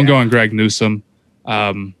 Yeah. I'm going Greg Newsome.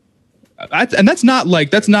 And that's not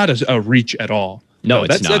a reach at all. No,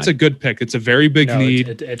 it's not. That's a good pick. It's a very big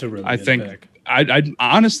need. It's a really good pick. I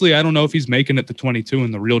honestly, I don't know if he's making it to 22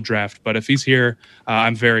 in the real draft, but if he's here,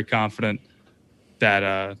 I'm very confident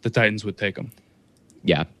that the Titans would take him.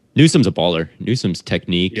 Yeah. Newsome's a baller. Newsome's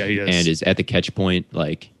technique he is. And is at the catch point.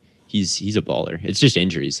 Like, he's a baller. It's just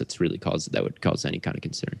injuries that would cause any kind of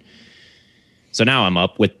concern. So now I'm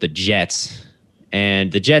up with the Jets.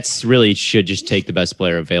 And the Jets really should just take the best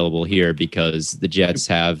player available here because the Jets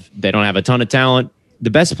they don't have a ton of talent. The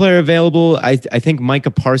best player available, I think Micah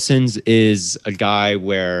Parsons is a guy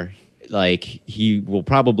where like he will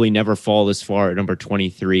probably never fall this far at number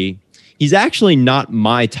 23. He's actually not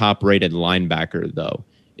my top rated linebacker though,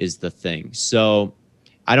 is the thing. So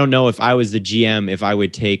I don't know if I was the GM, if I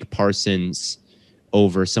would take Parsons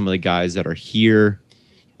over some of the guys that are here.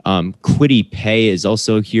 Kwity Paye is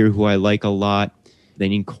also here, who I like a lot. They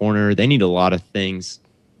need corner. They need a lot of things.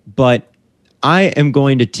 But I am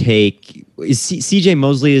going to take... CJ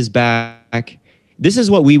Mosley is back. This is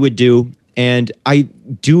what we would do. And I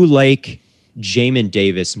do like Jamin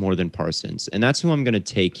Davis more than Parsons. And that's who I'm going to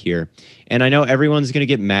take here. And I know everyone's going to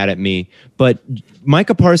get mad at me, but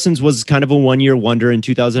Micah Parsons was kind of a one-year wonder in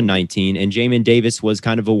 2019, and Jamin Davis was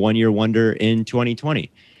kind of a one-year wonder in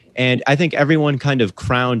 2020. And I think everyone kind of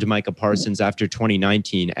crowned Micah Parsons after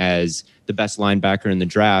 2019 as the best linebacker in the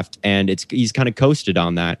draft, and he's kind of coasted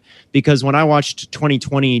on that. Because when I watched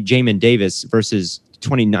 2020 Jamin Davis versus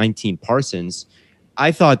 2019 Parsons,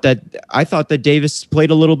 I thought that Davis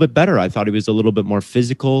played a little bit better. I thought he was a little bit more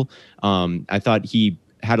physical. I thought he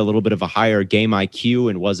had a little bit of a higher game IQ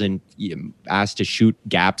and wasn't asked to shoot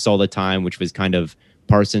gaps all the time, which was kind of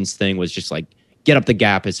Parsons' thing, was just like, get up the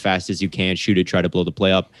gap as fast as you can, shoot it, try to blow the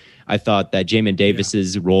play up. I thought that Jamin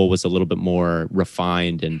Davis's role was a little bit more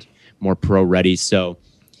refined and more pro ready. So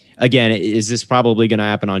again, is this probably going to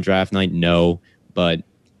happen on draft night? No, but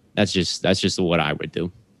that's just what I would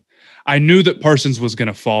do. I knew that Parsons was going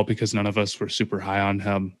to fall because none of us were super high on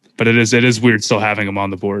him, but it is weird still having him on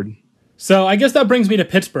the board. So I guess that brings me to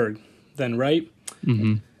Pittsburgh then, right?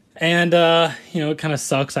 Mm-hmm. And, it kind of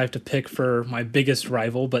sucks. I have to pick for my biggest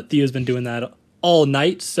rival, but Theo's been doing that all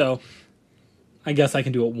night, so I guess I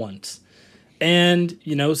can do it once. And,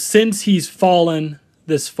 since he's fallen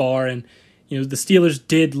this far and, the Steelers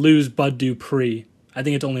did lose Bud Dupree, I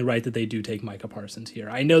think it's only right that they do take Micah Parsons here.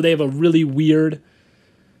 I know they have a really weird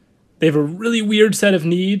set of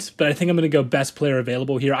needs, but I think I'm going to go best player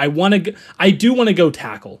available here. I do want to go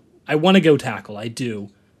tackle. I do.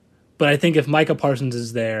 But I think if Micah Parsons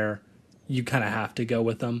is there, you kind of have to go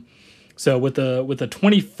with them. So with the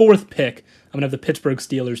 24th pick, I'm going to have the Pittsburgh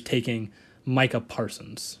Steelers taking Micah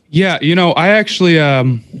Parsons. Yeah, I actually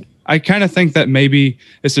I kind of think that maybe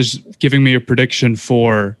this is giving me a prediction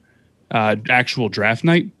for actual draft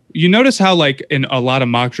night. You notice how, like, in a lot of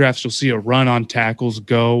mock drafts, you'll see a run on tackles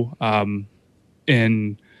go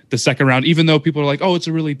in the second round, even though people are like, oh, it's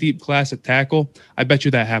a really deep class at tackle. I bet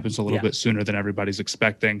you that happens a little bit sooner than everybody's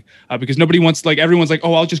expecting because nobody wants, like, everyone's like,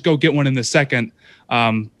 oh, I'll just go get one in the second.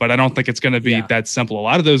 But I don't think it's going to be that simple. A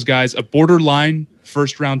lot of those guys, a borderline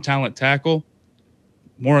first-round talent tackle,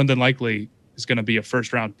 more than likely is going to be a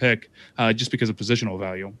first-round pick just because of positional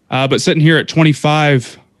value. But sitting here at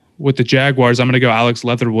 25 with the Jaguars, I'm going to go Alex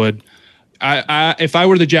Leatherwood. if I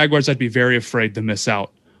were the Jaguars, I'd be very afraid to miss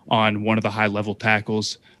out on one of the high-level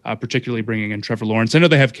tackles, particularly bringing in Trevor Lawrence. I know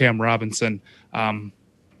they have Cam Robinson,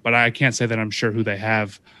 but I can't say that I'm sure who they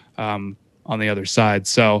have on the other side.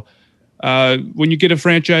 So when you get a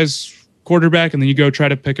franchise quarterback and then you go try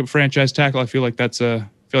to pick up franchise tackle, I feel like that's a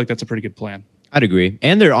pretty good plan. I'd agree.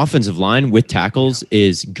 And their offensive line with tackles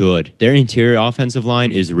is good. Their interior offensive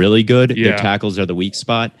line is really good. Yeah. Their tackles are the weak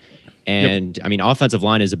spot. And I mean, offensive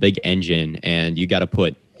line is a big engine, and you got to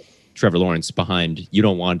put Trevor Lawrence behind. You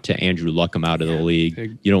don't want to Andrew Luck him out of the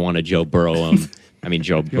league. You don't want to Joe Burrow him. I mean,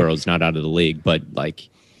 Joe Burrow's not out of the league, but like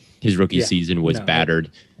his rookie season was battered.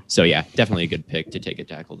 So yeah, definitely a good pick to take a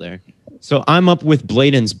tackle there. So I'm up with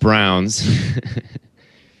Bladen's Browns.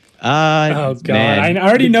 Oh God! Man. I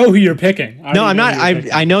already know who you're picking. No, I'm not.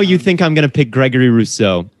 I know you think I'm going to pick Gregory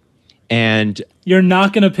Rousseau, and you're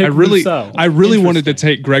not going to pick Rousseau. I really wanted to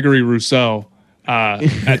take Gregory Rousseau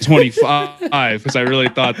at 25 because I really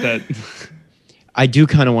thought that. I do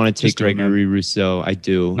kind of want to take Gregory Rousseau. I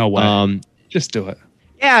do. No way. Just do it.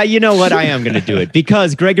 Yeah, you know what? I am going to do it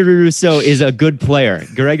because Gregory Rousseau is a good player.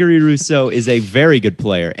 Gregory Rousseau is a very good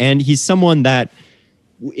player, and he's someone that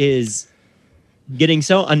is getting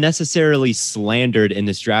so unnecessarily slandered in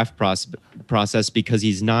this draft process because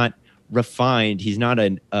he's not refined. He's not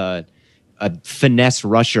a finesse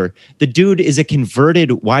rusher. The dude is a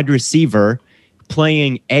converted wide receiver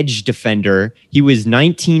playing edge defender. He was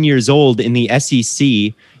 19 years old in the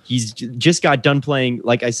SEC. He's just got done playing,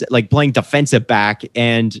 like I said, like playing defensive back,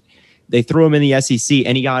 and they threw him in the SEC,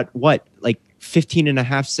 and he got 15 and a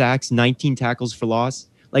half sacks, 19 tackles for loss.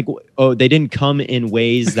 They didn't come in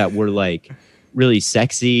ways that were like really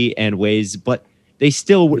sexy and ways, but they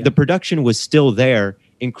still the production was still there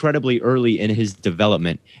incredibly early in his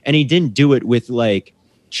development, and he didn't do it with like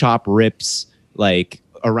chop rips like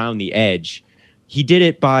around the edge. He did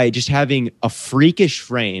it by just having a freakish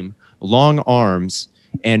frame, long arms,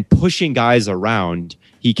 and pushing guys around.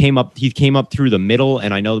 He came up through the middle,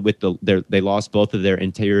 and I know with they lost both of their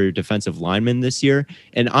interior defensive linemen this year,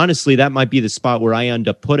 and honestly that might be the spot where I end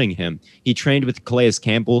up putting him. He trained with Calais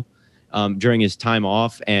Campbell during his time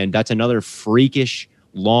off, and that's another freakish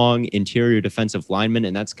long interior defensive lineman,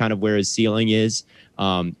 and that's kind of where his ceiling is.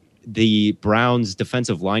 The Browns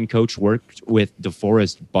defensive line coach worked with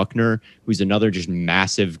DeForest Buckner, who's another just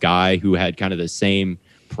massive guy who had kind of the same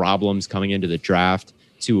problems coming into the draft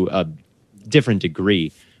to a different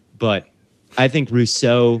degree. But I think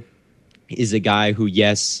Rousseau is a guy who,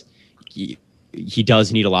 yes, he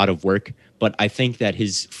does need a lot of work, but I think that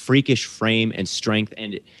his freakish frame and strength,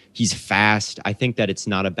 and he's fast, I think that it's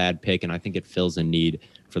not a bad pick, and I think it fills a need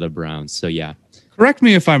for the Browns. So, yeah. Correct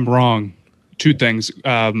me if I'm wrong. Two things.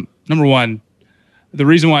 Number one, the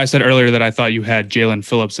reason why I said earlier that I thought you had Jalen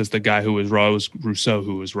Phillips as the guy who was raw, it was Rousseau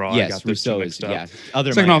who was raw. Yes, I got Rousseau is,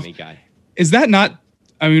 other Second Miami off, guy. Is that not,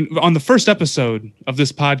 I mean, on the first episode of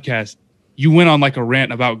this podcast, you went on like a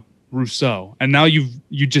rant about Rousseau, and now you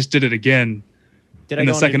just did it again. Did in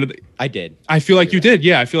I the second? I did. I feel like you did.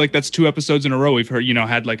 Yeah, I feel like that's 2 episodes in a row we've heard.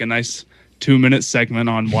 Had like a nice 2-minute segment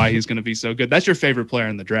on why he's going to be so good. That's your favorite player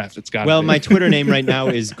in the draft. It's got. Well, my Twitter name right now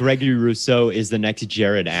is Gregory Rousseau is the next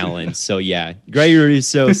Jared Allen. So yeah, Gregory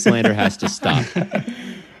Rousseau slander has to stop.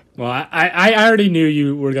 Well, I already knew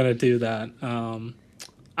you were going to do that.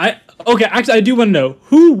 Actually, I do want to know,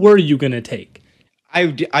 who were you going to take? I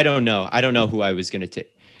don't know. I don't know who I was going to take.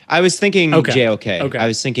 I was thinking JOK. Okay. I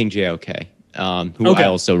was thinking JOK, who I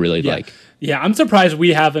also really like. Yeah, I'm surprised we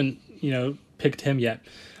haven't, picked him yet.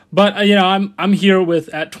 But I'm here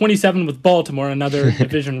at 27 with Baltimore, another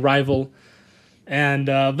division rival. And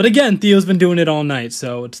but again, Theo's been doing it all night,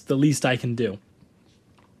 so it's the least I can do.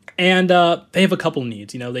 And they have a couple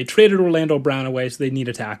needs. They traded Orlando Brown away, so they need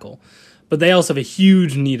a tackle. But they also have a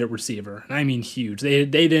huge need at receiver. And I mean huge. They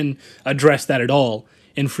didn't address that at all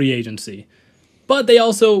in free agency. But they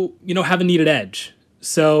also, have a need at edge.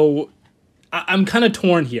 So I'm kind of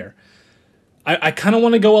torn here. I kind of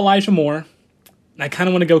want to go Elijah Moore. And I kind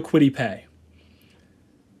of want to go Kwity Paye.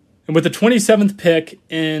 And with the 27th pick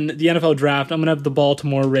in the NFL draft, I'm going to have the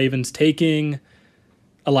Baltimore Ravens taking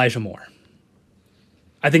Elijah Moore.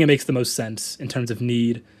 I think it makes the most sense in terms of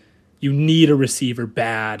need. You need a receiver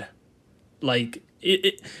bad. Like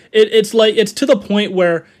it's to the point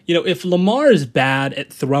where, if Lamar is bad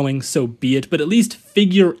at throwing, so be it, but at least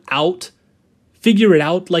figure it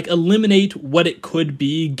out, like eliminate what it could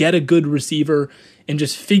be, get a good receiver and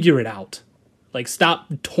just figure it out. Like stop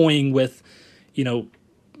toying with,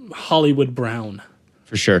 Hollywood Brown.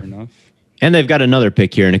 For sure. And they've got another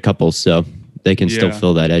pick here in a couple, so they can still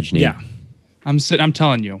fill that edge need. Yeah. I'm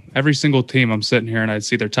telling you, every single team I'm sitting here and I'd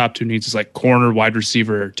see their top 2 needs is like corner, wide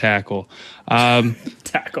receiver, or tackle.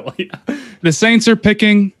 Tackle, yeah. The Saints are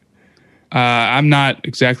picking. I'm not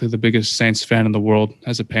exactly the biggest Saints fan in the world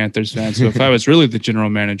as a Panthers fan. So if I was really the general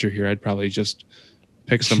manager here, I'd probably just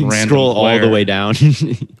pick some random scroll player. all the way down.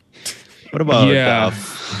 What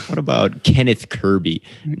about Kenneth Kirby?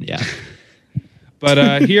 Yeah.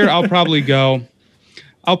 But here I'll probably go.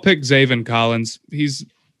 I'll pick Zaven Collins. He's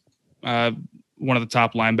one of the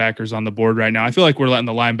top linebackers on the board right now. I feel like we're letting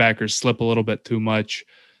the linebackers slip a little bit too much.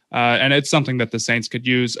 And it's something that the Saints could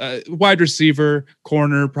use. Wide receiver,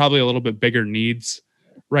 corner, probably a little bit bigger needs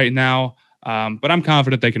right now. But I'm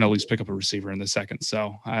confident they can at least pick up a receiver in the second.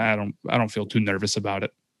 So I don't feel too nervous about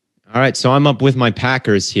it. All right. So I'm up with my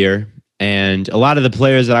Packers here. And a lot of the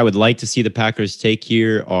players that I would like to see the Packers take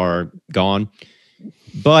here are gone.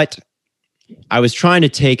 But I was trying to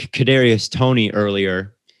take Kadarius Toney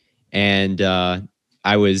earlier, and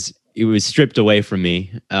it was stripped away from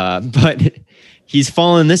me. But he's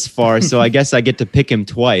fallen this far, so I guess I get to pick him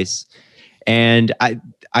twice. And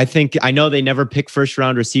I think I know they never pick first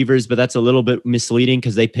round receivers, but that's a little bit misleading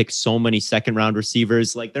because they pick so many second round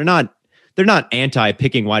receivers. Like they're not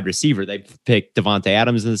anti-picking wide receiver. They picked Devontae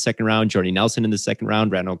Adams in the second round, Jordy Nelson in the second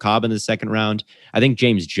round, Randall Cobb in the second round. I think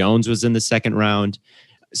James Jones was in the second round.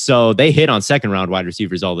 So they hit on second round wide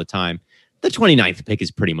receivers all the time. The 29th pick is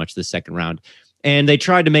pretty much the second round. And they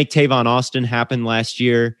tried to make Tavon Austin happen last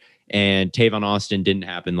year, and Tavon Austin didn't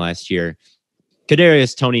happen last year.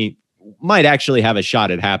 Kadarius Toney might actually have a shot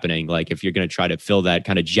at happening. Like if you're going to try to fill that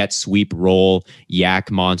kind of jet sweep role, yak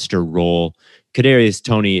monster role, Kadarius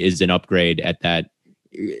Toney is an upgrade at that.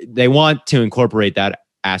 They want to incorporate that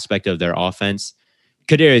aspect of their offense.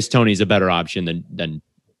 Kadarius Toney is a better option than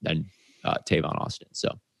Tavon Austin. So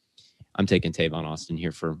I'm taking Tavon Austin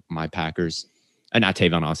here for my Packers. Not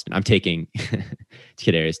Tavon Austin. I'm taking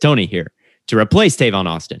Kadarius Toney here to replace Tavon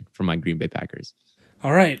Austin for my Green Bay Packers.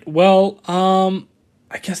 All right. Well,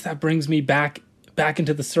 I guess that brings me back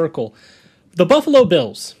into the circle. The Buffalo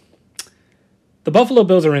Bills. The Buffalo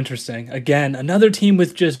Bills are interesting. Again, another team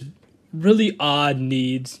with just really odd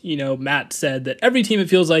needs. You know, Matt said that every team, it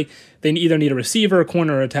feels like they either need a receiver, a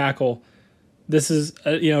corner, or a tackle. This is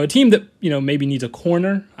a team that maybe needs a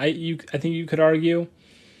corner. I think you could argue.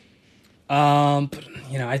 But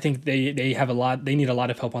I think they have a lot. They need a lot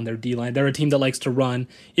of help on their D line. They're a team that likes to run.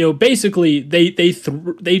 Basically they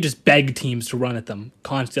just beg teams to run at them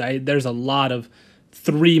constantly. There's a lot of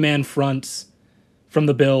 3-man fronts from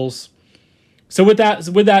the Bills. So with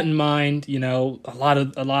that in mind, a lot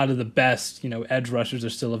of the best edge rushers are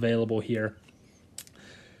still available here.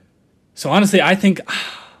 So honestly, I think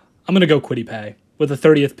I'm gonna go Kwity Paye with the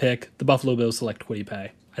 30th pick. The Buffalo Bills select Kwity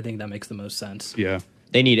Paye. I think that makes the most sense. Yeah.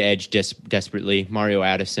 They need edge desperately. Mario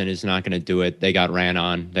Addison is not going to do it. They got ran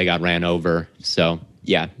on. They got ran over. So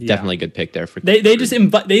yeah, definitely a good pick there for. They just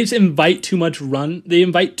invite too much run. They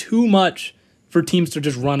invite too much for teams to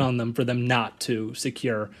just run on them for them not to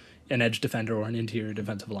secure an edge defender or an interior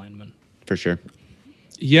defensive lineman. For sure.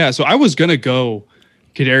 Yeah. So I was gonna go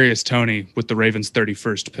Kadarius Toney with the Ravens'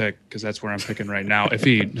 31st pick because that's where I'm picking right now. If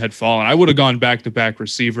he had fallen, I would have gone back-to-back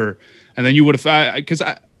receiver, and then you would have because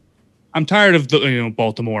I'm tired of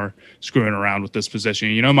Baltimore screwing around with this position.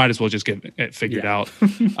 Might as well just get it figured out.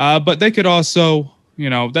 But they could also,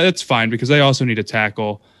 that's fine because they also need a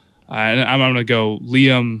tackle. And I'm going to go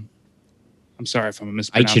Liam. I'm sorry if I'm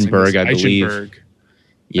mispronouncing Eichenberg, this. I believe. Eichenberg.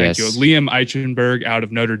 Yes. Thank you. Liam Eichenberg out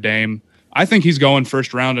of Notre Dame. I think he's going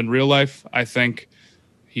first round in real life. I think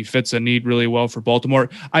he fits a need really well for Baltimore.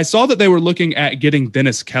 I saw that they were looking at getting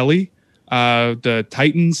Dennis Kelly, the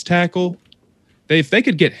Titans tackle. If they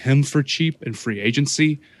could get him for cheap in free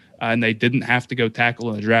agency and they didn't have to go tackle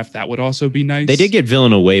in the draft, that would also be nice. They did get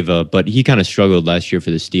Villanueva, but he kind of struggled last year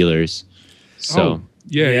for the Steelers. So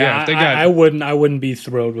yeah. I wouldn't be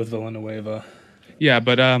thrilled with Villanueva. Yeah,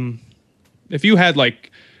 but if you had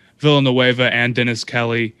like Villanueva and Dennis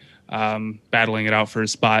Kelly battling it out for a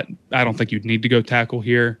spot, I don't think you'd need to go tackle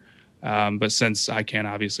here. But since I can't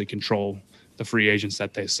obviously control the free agents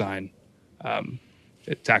that they sign,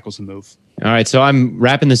 it tackles a move. All right, so I'm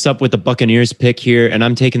wrapping this up with the Buccaneers pick here, and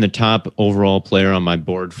I'm taking the top overall player on my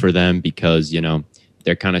board for them because,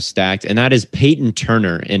 they're kind of stacked, and that is Peyton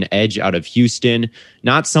Turner, an edge out of Houston.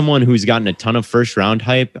 Not someone who's gotten a ton of first-round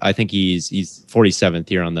hype. I think he's 47th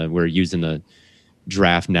here we're using the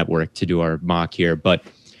draft network to do our mock here, but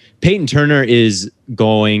Peyton Turner is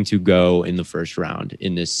going to go in the first round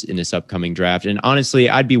in this upcoming draft, and honestly,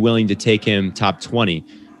 I'd be willing to take him top 20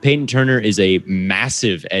 Peyton Turner is a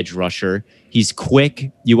massive edge rusher. He's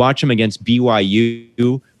quick. You watch him against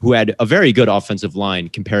BYU, who had a very good offensive line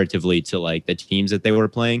comparatively to like the teams that they were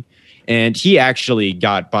playing. And he actually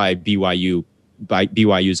got by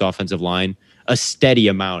BYU's offensive line a steady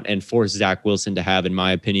amount and forced Zach Wilson to have, in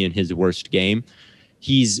my opinion, his worst game.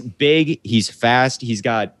 He's big. He's fast. He's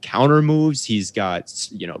got counter moves. He's got,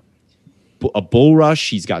 a bull rush.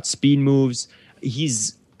 He's got speed moves.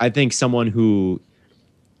 He's, I think, someone who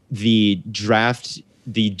the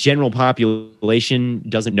general population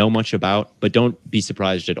doesn't know much about, but don't be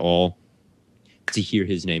surprised at all to hear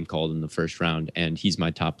his name called in the first round. And he's my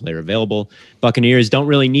top player available. Buccaneers don't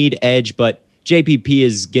really need edge, but JPP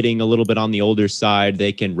is getting a little bit on the older side.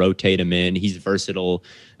 They can rotate him in. He's versatile.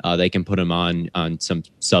 They can put him on some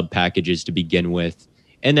sub packages to begin with.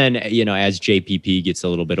 And then, as JPP gets a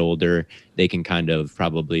little bit older, they can kind of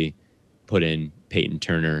probably put in Peyton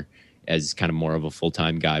Turner as kind of more of a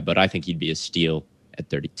full-time guy. But I think he'd be a steal at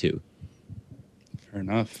 32. Fair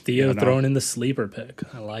enough. Theo throwing in the sleeper pick.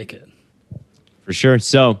 I like it. For sure.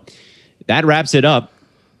 So that wraps it up.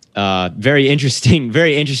 Very interesting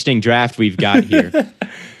draft we've got here.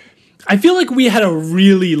 I feel like we had a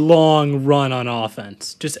really long run on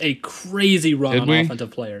offense. Just a crazy run on offensive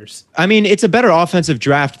players. I mean, it's a better offensive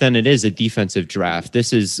draft than it is a defensive draft.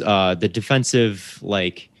 This is the defensive,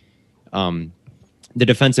 the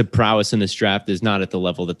defensive prowess in this draft is not at the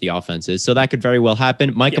level that the offense is. So that could very well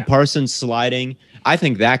happen. Micah Parsons sliding, I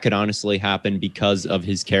think that could honestly happen because of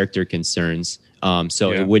his character concerns.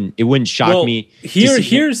 It wouldn't shock me. Here's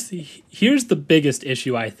the biggest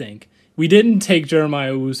issue, I think. We didn't take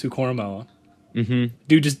Jeremiah Owusu-Koramoah. Mm-hmm.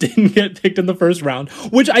 Dude just didn't get picked in the first round,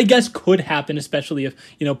 which I guess could happen, especially if,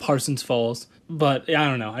 Parsons falls. But I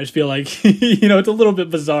don't know. I just feel like, it's a little bit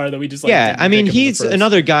bizarre that we just he's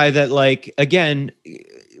another guy that again,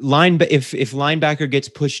 if linebacker gets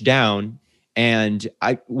pushed down, and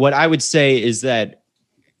what I would say is that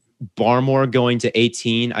Barmore going to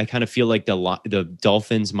 18, I kind of feel like the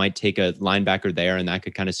Dolphins might take a linebacker there, and that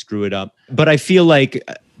could kind of screw it up. But I feel like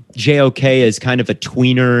JOK is kind of a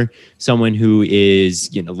tweener, someone who is,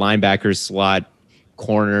 linebacker, slot,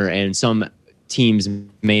 corner, and some teams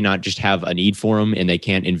may not just have a need for him and they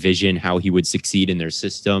can't envision how he would succeed in their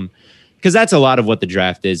system. Because that's a lot of what the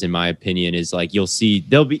draft is, in my opinion, is you'll see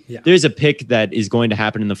there's a pick that is going to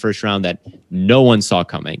happen in the first round that no one saw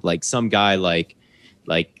coming. Like some guy like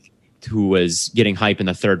who was getting hype in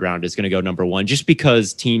the third round is going to go number one, just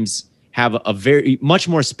because teams have a very much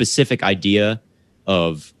more specific idea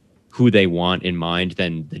of who they want in mind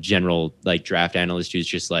than the general draft analyst who's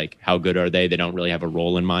just how good are they? They don't really have a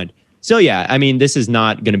role in mind. So yeah, I mean, this is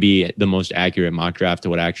not going to be the most accurate mock draft to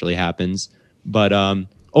what actually happens. But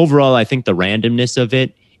overall, I think the randomness of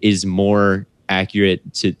it is more accurate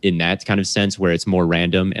in that kind of sense, where it's more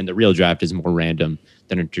random, and the real draft is more random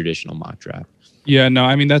than a traditional mock draft. Yeah, no,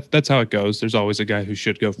 I mean, that's how it goes. There's always a guy who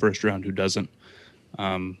should go first round who doesn't.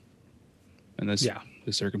 And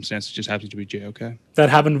the circumstances just happens to be JOK. That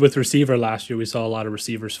happened with receiver last year. We saw a lot of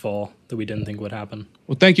receivers fall that we didn't think would happen.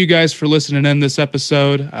 Well, thank you guys for listening in this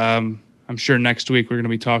episode. I'm sure next week we're going to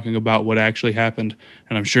be talking about what actually happened,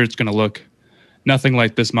 and I'm sure it's going to look nothing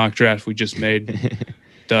like this mock draft we just made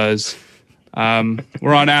does.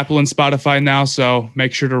 We're on Apple and Spotify now, so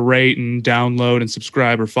make sure to rate and download and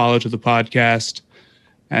subscribe or follow to the podcast.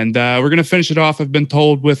 And we're going to finish it off, I've been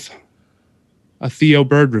told, with a Theo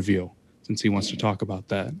Bird review, since he wants to talk about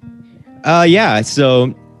that.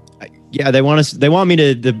 The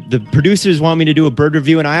producers want me to do a bird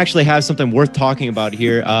review, and I actually have something worth talking about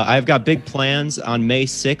here. I've got big plans. On May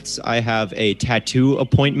 6th, I have a tattoo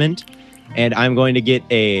appointment, and I'm going to get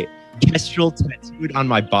a kestrel tattooed on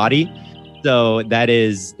my body. So that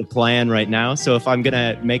is the plan right now. So if I'm going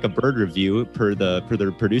to make a bird review per the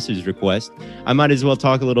producer's request, I might as well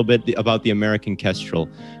talk a little bit about the American kestrel,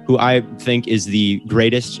 who I think is the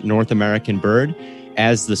greatest North American bird.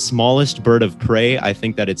 As the smallest bird of prey, I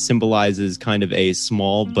think that it symbolizes kind of a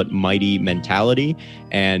small but mighty mentality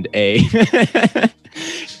and a...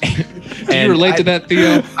 Do you relate to that,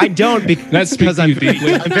 Theo? I don't, because I'm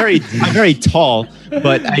very tall,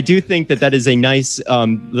 but I do think that is a nice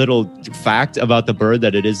little fact about the bird,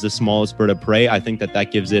 that it is the smallest bird of prey. I think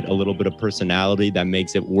that gives it a little bit of personality that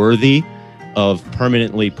makes it worthy of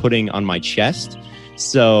permanently putting on my chest.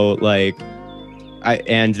 So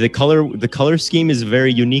and the color scheme is a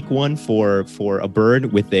very unique one for a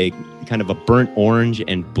bird, with a kind of a burnt orange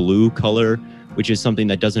and blue color, which is something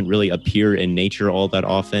that doesn't really appear in nature all that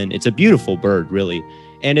often. It's a beautiful bird, really.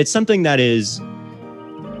 And it's something that is,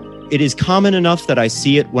 it is common enough that I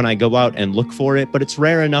see it when I go out and look for it, but it's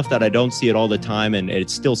rare enough that I don't see it all the time, and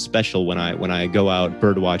it's still special when I go out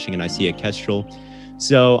bird watching and I see a kestrel.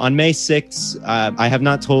 So on May 6th, I have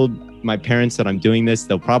not told my parents that I'm doing this.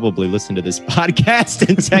 They'll probably listen to this podcast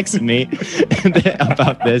and text me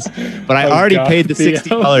about this. But I already paid the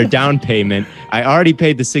 $60 down payment.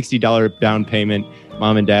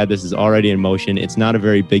 Mom and Dad, this is already in motion. It's not a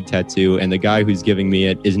very big tattoo, and the guy who's giving me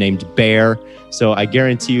it is named Bear. So I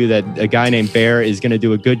guarantee you that a guy named Bear is going to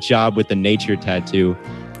do a good job with the nature tattoo,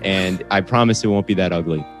 and I promise it won't be that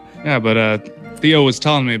ugly. Yeah, but Theo was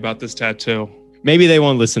telling me about this tattoo. Maybe they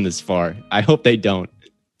won't listen this far. I hope they don't.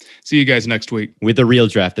 See you guys next week with a real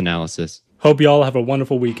draft analysis. Hope you all have a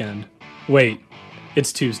wonderful weekend. Wait,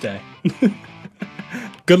 it's Tuesday.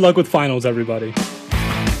 Good luck with finals, everybody.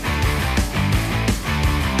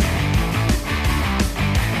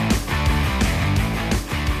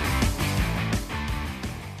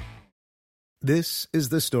 This is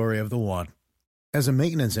the story of the one. As a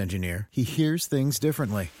maintenance engineer, he hears things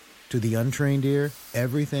differently. To the untrained ear,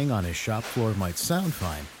 everything on his shop floor might sound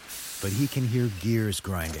fine, but he can hear gears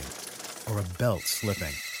grinding or a belt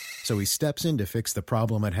slipping. So he steps in to fix the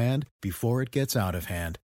problem at hand before it gets out of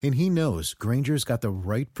hand. And he knows Grainger's got the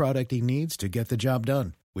right product he needs to get the job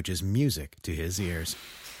done, which is music to his ears.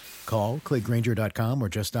 Call, click Grainger.com, or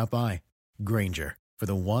just stop by. Grainger, for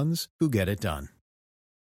the ones who get it done.